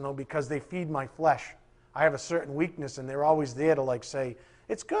person, though, because they feed my flesh. I have a certain weakness, and they're always there to say,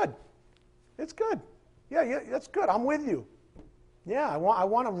 it's good. It's good. Yeah, that's good. I'm with you. Yeah, I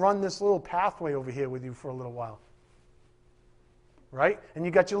want to run this little pathway over here with you for a little while. Right? And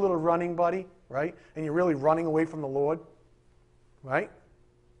you got your little running buddy, right? And you're really running away from the Lord, right?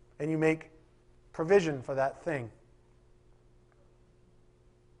 And you make provision for that thing.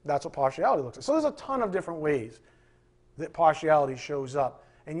 That's what partiality looks like. So there's a ton of different ways that partiality shows up.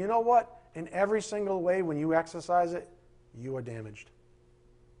 And you know what? In every single way, when you exercise it, you are damaged.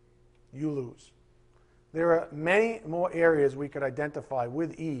 You lose. There are many more areas we could identify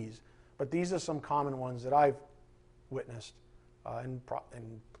with ease, but these are some common ones that I've witnessed. And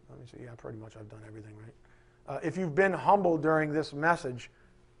let me see, yeah, pretty much I've done everything right. If you've been humble during this message,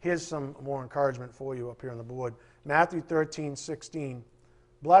 here's some more encouragement for you up here on the board. Matthew 13:16.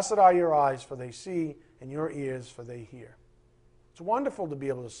 Blessed are your eyes, for they see, and your ears, for they hear. It's wonderful to be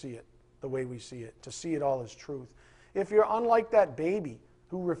able to see it the way we see it, to see it all as truth. If you're unlike that baby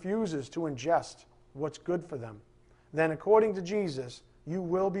who refuses to ingest what's good for them, then according to Jesus, you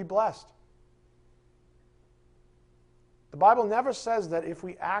will be blessed. The Bible never says that if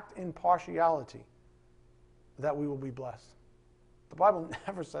we act in partiality, that we will be blessed. The Bible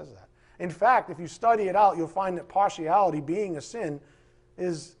never says that. In fact, if you study it out, you'll find that partiality, being a sin,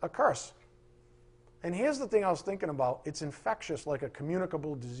 is a curse. And here's the thing I was thinking about. It's infectious, like a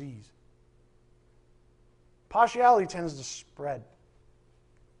communicable disease. Partiality tends to spread,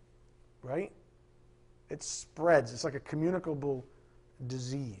 right? It spreads. It's like a communicable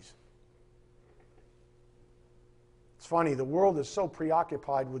disease. It's funny, the world is so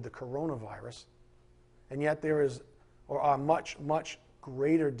preoccupied with the coronavirus, and yet there is, or are much, much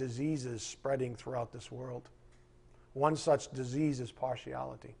greater diseases spreading throughout this world. One such disease is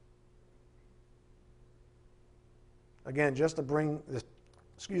partiality. Again, just to bring this,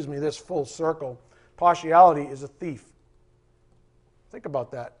 this full circle, partiality is a thief. Think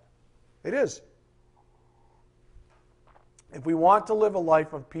about that. It is. If we want to live a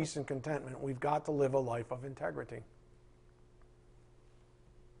life of peace and contentment, we've got to live a life of integrity.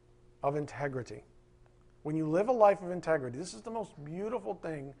 Of integrity. When you live a life of integrity, this is the most beautiful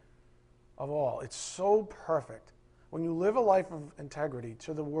thing of all. It's so perfect. When you live a life of integrity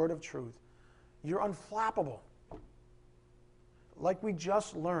to the word of truth, you're unflappable. Like we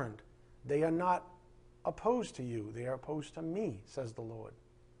just learned, they are not opposed to you. They are opposed to me, says the Lord.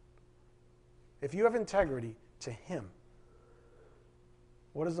 If you have integrity to Him,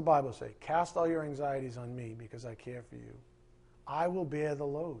 what does the Bible say? Cast all your anxieties on me because I care for you. I will bear the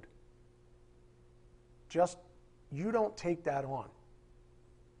load. Just, you don't take that on.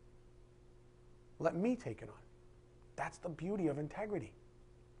 Let me take it on. That's the beauty of integrity.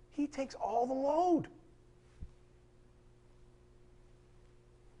 He takes all the load.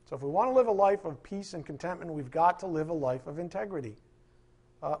 So if we want to live a life of peace and contentment, we've got to live a life of integrity.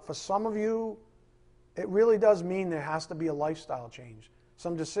 For some of you, it really does mean there has to be a lifestyle change.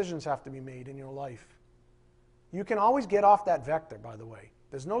 Some decisions have to be made in your life. You can always get off that vector, by the way.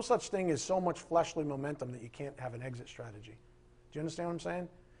 There's no such thing as so much fleshly momentum that you can't have an exit strategy. Do you understand what I'm saying?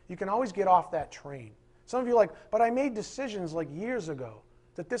 You can always get off that train. Some of you are like, but I made decisions like years ago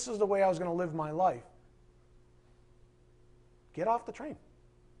that this is the way I was going to live my life. Get off the train.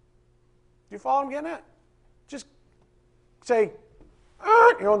 Do you follow what I'm getting at? Just say,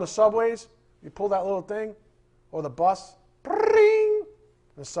 you're on the subways, you pull that little thing, or the bus, and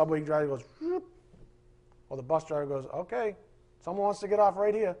the subway driver goes, or the bus driver goes, okay, someone wants to get off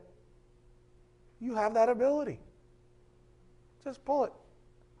right here. You have that ability. Just pull it.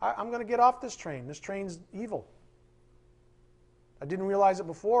 I'm going to get off this train. This train's evil. I didn't realize it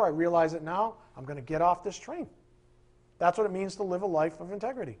before. I realize it now. I'm going to get off this train. That's what it means to live a life of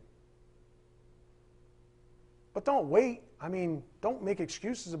integrity. But don't wait. I mean, don't make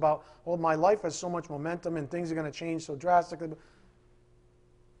excuses about, well, my life has so much momentum and things are going to change so drastically.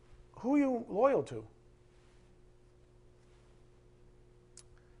 Who are you loyal to?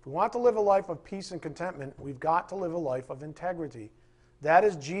 If we want to live a life of peace and contentment, we've got to live a life of integrity. That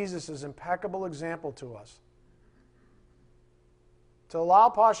is Jesus' impeccable example to us. To allow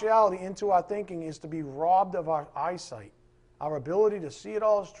partiality into our thinking is to be robbed of our eyesight, our ability to see it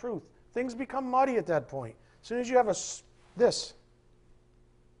all as truth. Things become muddy at that point. As soon as you have this,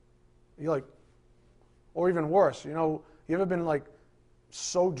 you're like, or even worse, you ever been like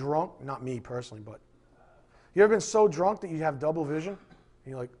so drunk, not me personally, but you ever been so drunk that you have double vision? And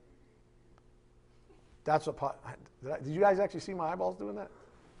you're like, that's what, did you guys actually see my eyeballs doing that?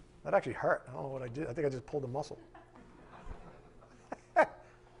 That actually hurt. I don't know what I did. I think I just pulled a muscle.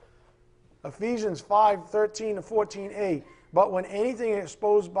 Ephesians 5:13-14a. But when anything is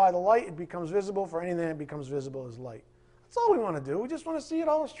exposed by the light, it becomes visible. For anything that becomes visible is light. That's all we want to do. We just want to see it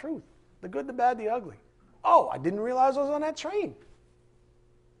all as truth. The good, the bad, the ugly. Oh, I didn't realize I was on that train.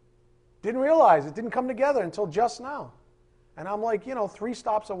 Didn't realize it didn't come together until just now. And I'm like, 3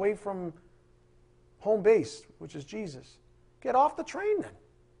 stops away from home base, which is Jesus. Get off the train then.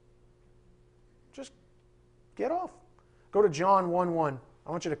 Just get off. Go to John 1:1.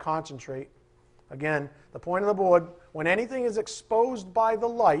 I want you to concentrate. Again, the point of the board, when anything is exposed by the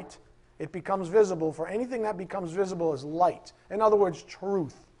light, it becomes visible. For anything that becomes visible is light. In other words,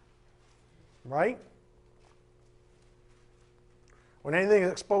 truth. Right? When anything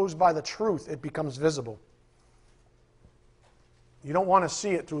is exposed by the truth, it becomes visible. You don't want to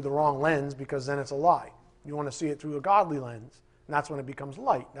see it through the wrong lens because then it's a lie. You want to see it through a godly lens, and that's when it becomes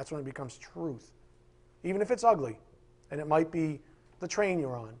light. That's when it becomes truth. Even if it's ugly, and it might be the train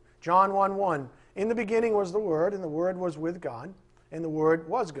you're on. John 1:1, in the beginning was the Word, and the Word was with God, and the Word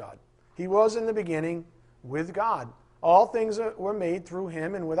was God. He was in the beginning with God. All things were made through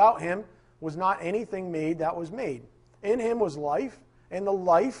him, and without him was not anything made that was made. In him was life, and the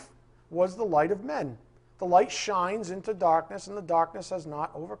life was the light of men. The light shines into darkness, and the darkness has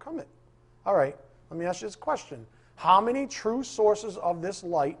not overcome it. All right, let me ask you this question. How many true sources of this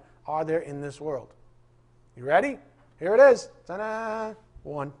light are there in this world? You ready? Here it is. Ta-da!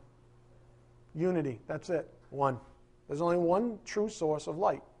 One. Unity. That's it. One. There's only one true source of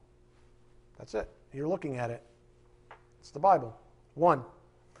light. That's it. You're looking at it. It's the Bible. One.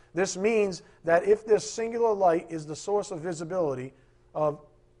 This means that if this singular light is the source of visibility, of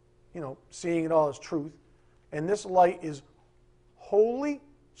seeing it all as truth, and this light is wholly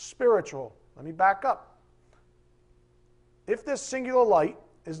spiritual. Let me back up. If this singular light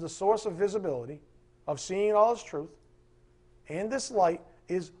is the source of visibility, of seeing it all as truth, and this light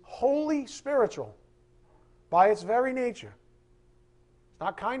is wholly spiritual by its very nature, it's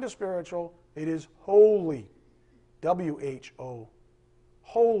not kind of spiritual, it is wholly, W-H-O,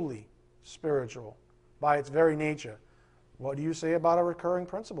 wholly spiritual by its very nature. What do you say about a recurring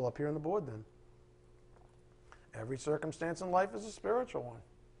principle up here on the board then? Every circumstance in life is a spiritual one.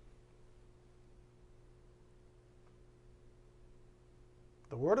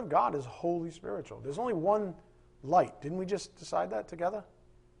 The Word of God is wholly spiritual. There's only one light. Didn't we just decide that together?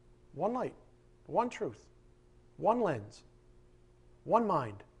 One light, one truth, one lens, one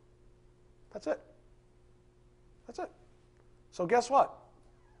mind. That's it. That's it. So guess what?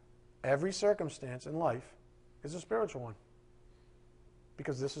 Every circumstance in life is a spiritual one.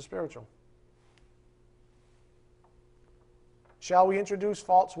 Because this is spiritual. Shall we introduce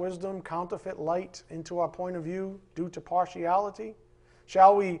false wisdom, counterfeit light into our point of view due to partiality?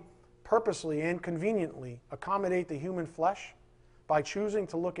 Shall we purposely and conveniently accommodate the human flesh by choosing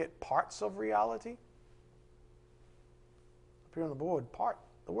to look at parts of reality? Up here on the board, part.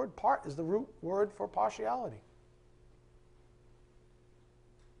 The word part is the root word for partiality.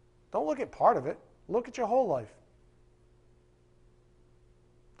 Don't look at part of it. Look at your whole life.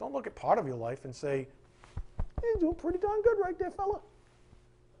 Don't look at part of your life and say, you're doing pretty darn good right there, fella.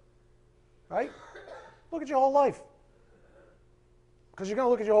 Right? Look at your whole life. Because you're going to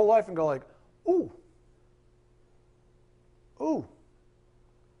look at your whole life and go like, ooh. Ooh.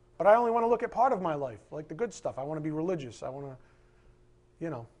 But I only want to look at part of my life, like the good stuff. I want to be religious. I want to,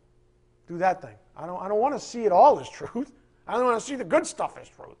 do that thing. I don't want to see it all as truth. I only want to see the good stuff as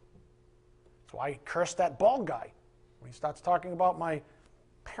truth. That's why I curse that bald guy when he starts talking about my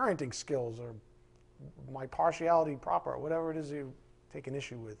parenting skills or my partiality proper, or whatever it is you take an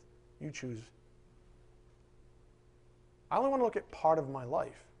issue with. You choose. I only want to look at part of my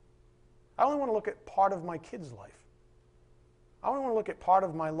life. I only want to look at part of my kids' life. I only want to look at part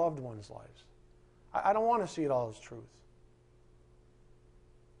of my loved ones' lives. I don't want to see it all as truth.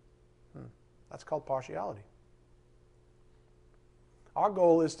 That's called partiality. Our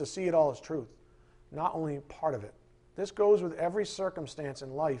goal is to see it all as truth, not only part of it. This goes with every circumstance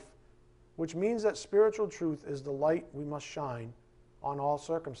in life, which means that spiritual truth is the light we must shine on all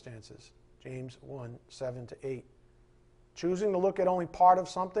circumstances. James 1:7-8. Choosing to look at only part of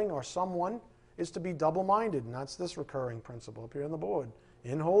something or someone is to be double-minded, and that's this recurring principle up here on the board.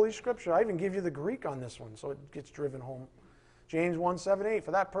 In Holy Scripture, I even give you the Greek on this one, so it gets driven home. James 1:7-8,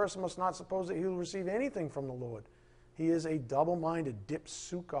 for that person must not suppose that he will receive anything from the Lord. He is a double-minded,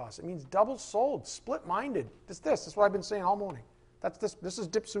 dipsukos. It means double-souled, split-minded. That's what I've been saying all morning. This is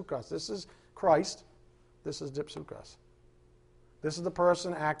dipsukos. This is Christ. This is dipsukos. This is the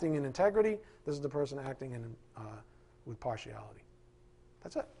person acting in integrity. This is the person acting in with partiality.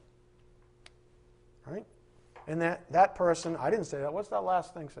 That's it. All right? And that person, I didn't say that. What's that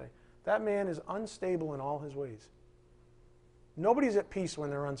last thing say? That man is unstable in all his ways. Nobody's at peace when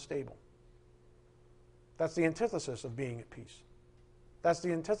they're unstable. That's the antithesis of being at peace. That's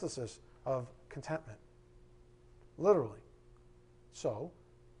the antithesis of contentment. Literally. So,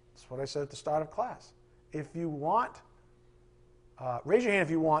 that's what I said at the start of class. If you want, raise your hand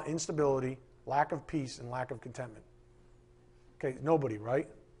if you want instability, lack of peace, and lack of contentment. Okay, nobody, right?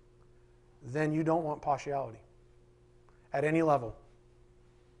 Then you don't want partiality at any level.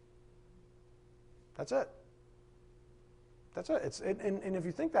 That's it. That's it. And if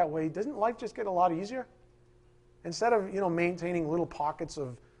you think that way, doesn't life just get a lot easier? Instead of, maintaining little pockets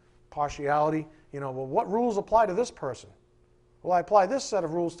of partiality, well, what rules apply to this person? Well, I apply this set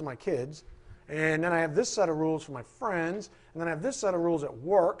of rules to my kids, and then I have this set of rules for my friends, and then I have this set of rules at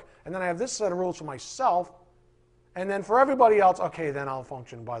work, and then I have this set of rules for myself, and then for everybody else, okay, then I'll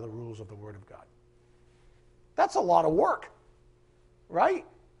function by the rules of the Word of God. That's a lot of work, right?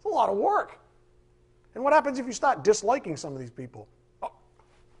 It's a lot of work. And what happens if you start disliking some of these people?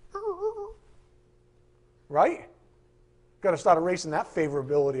 Oh. Right? Got to start erasing that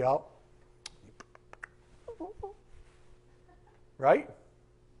favorability out. Right?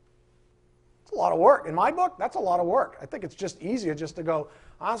 It's a lot of work. In my book, that's a lot of work. I think it's just easier just to go,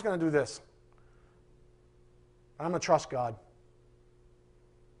 I'm just going to do this. I'm going to trust God.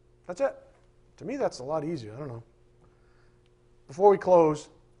 That's it. To me, that's a lot easier. I don't know. Before we close,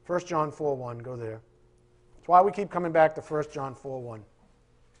 1 John 4:1, go there. That's why we keep coming back to 1 John 4:1.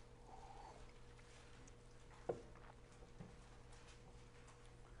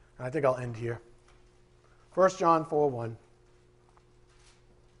 And I think I'll end here. 1 John 4:1.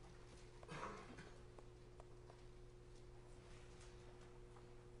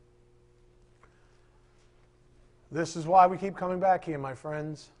 This is why we keep coming back here, my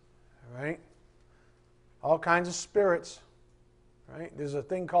friends. All right? All kinds of spirits. Right? There's a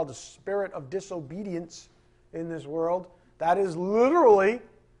thing called the spirit of disobedience in this world. That is literally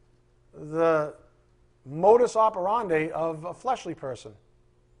the modus operandi of a fleshly person.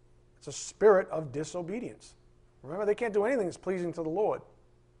 It's a spirit of disobedience. Remember, they can't do anything that's pleasing to the Lord.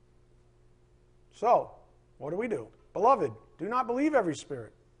 So, what do? Beloved, do not believe every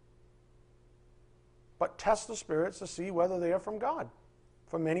spirit, but test the spirits to see whether they are from God.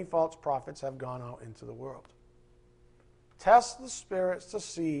 For many false prophets have gone out into the world. Test the spirits to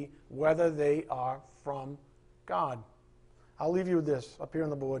see whether they are from God. I'll leave you with this up here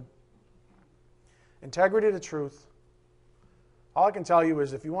on the board. Integrity to truth. All I can tell you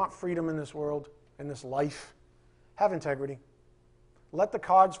is if you want freedom in this world, in this life, have integrity. Let the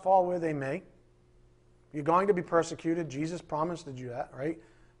cards fall where they may. You're going to be persecuted. Jesus promised you that, right?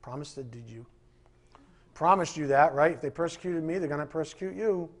 Promised you that, right? If they persecuted me, they're going to persecute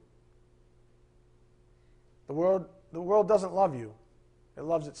you. The world doesn't love you. It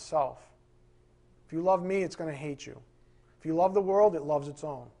loves itself. If you love me, it's going to hate you. If you love the world, it loves its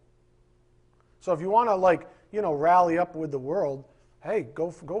own. So if you want to, rally up with the world, hey, go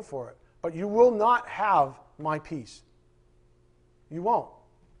for it. But you will not have my peace. You won't.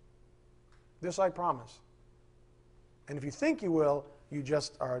 This I promise. And if you think you will, you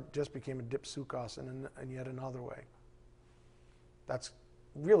just became a dipsukos in yet another way. That's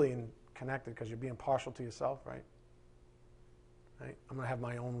really connected because you're being partial to yourself, right? Right? I'm going to have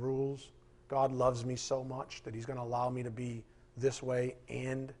my own rules. God loves me so much that he's going to allow me to be this way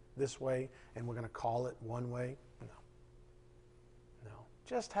and this way, and we're going to call it one way. No.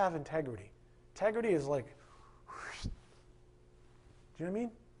 Just have integrity. Integrity is like, do you know what I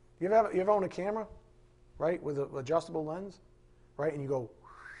mean? You ever own a camera, right, with an adjustable lens, right, and you go,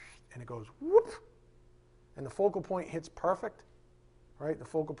 and it goes whoop, and the focal point hits perfect, right? The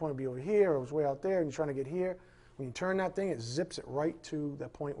focal point will be over here, or it was way out there, and you're trying to get here. When you turn that thing, it zips it right to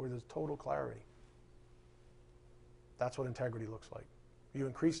that point where there's total clarity. That's what integrity looks like. You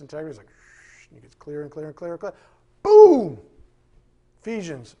increase integrity, it's like, and it gets clearer and clearer and clearer and clearer. Boom!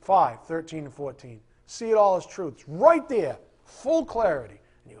 Ephesians 5:13 and 14. See it all as truth. It's right there, full clarity.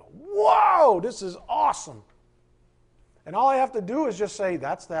 And you go, whoa, this is awesome. And all I have to do is just say,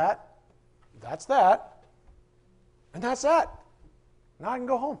 that's that, and that's that. Now I can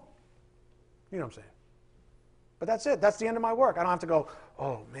go home. You know what I'm saying? But that's it. That's the end of my work. I don't have to go,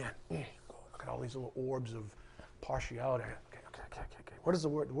 oh, man, look at all these little orbs of partiality. Okay. What is the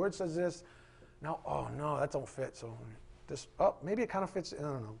word? The word says this. Now, oh, no, that don't fit. So this, oh, maybe it kind of fits. I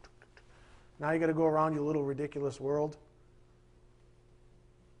don't know. Now you got to go around your little ridiculous world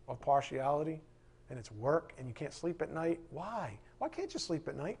of partiality, and it's work, and you can't sleep at night. Why? Why can't you sleep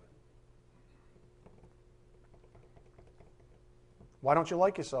at night? Why don't you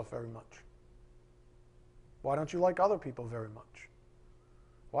like yourself very much? Why don't you like other people very much?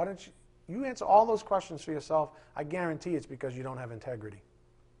 Why don't you answer all those questions for yourself? I guarantee it's because you don't have integrity.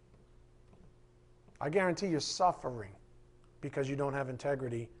 I guarantee you're suffering because you don't have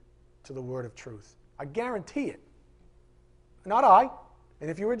integrity to the word of truth. I guarantee it. Not I. And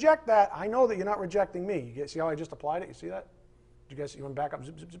if you reject that, I know that you're not rejecting me. See how I just applied it? You see that? Did you guys, you want to back up?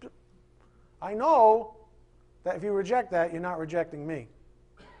 Zip, zip, zip, zip. I know that if you reject that, you're not rejecting me.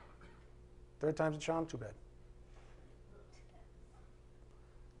 Third time's a charm, too bad.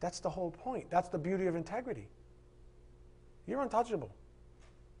 That's the whole point. That's the beauty of integrity. You're untouchable.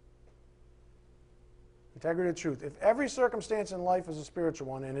 Integrity of truth. If every circumstance in life is a spiritual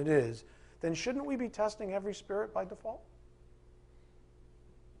one, and it is, then shouldn't we be testing every spirit by default?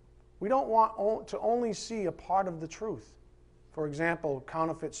 We don't want to only see a part of the truth. For example,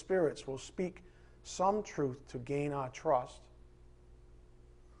 counterfeit spirits will speak some truth to gain our trust.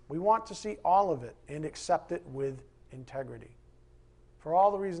 We want to see all of it and accept it with integrity. For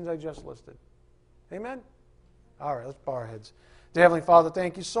all the reasons I just listed. Amen? All right, let's bow our heads. Dear Heavenly Father,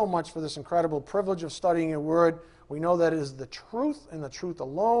 thank you so much for this incredible privilege of studying your word. We know that it is the truth and the truth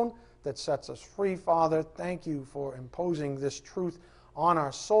alone that sets us free, Father. Thank you for imposing this truth on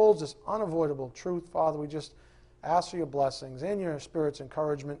our souls, this unavoidable truth, Father. We just ask for your blessings and your Spirit's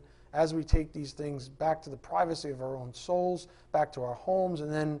encouragement as we take these things back to the privacy of our own souls, back to our homes,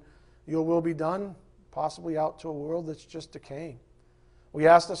 and then your will be done, possibly out to a world that's just decaying. We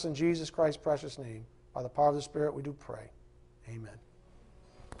ask this in Jesus Christ's precious name. By the power of the Spirit, we do pray. Amen.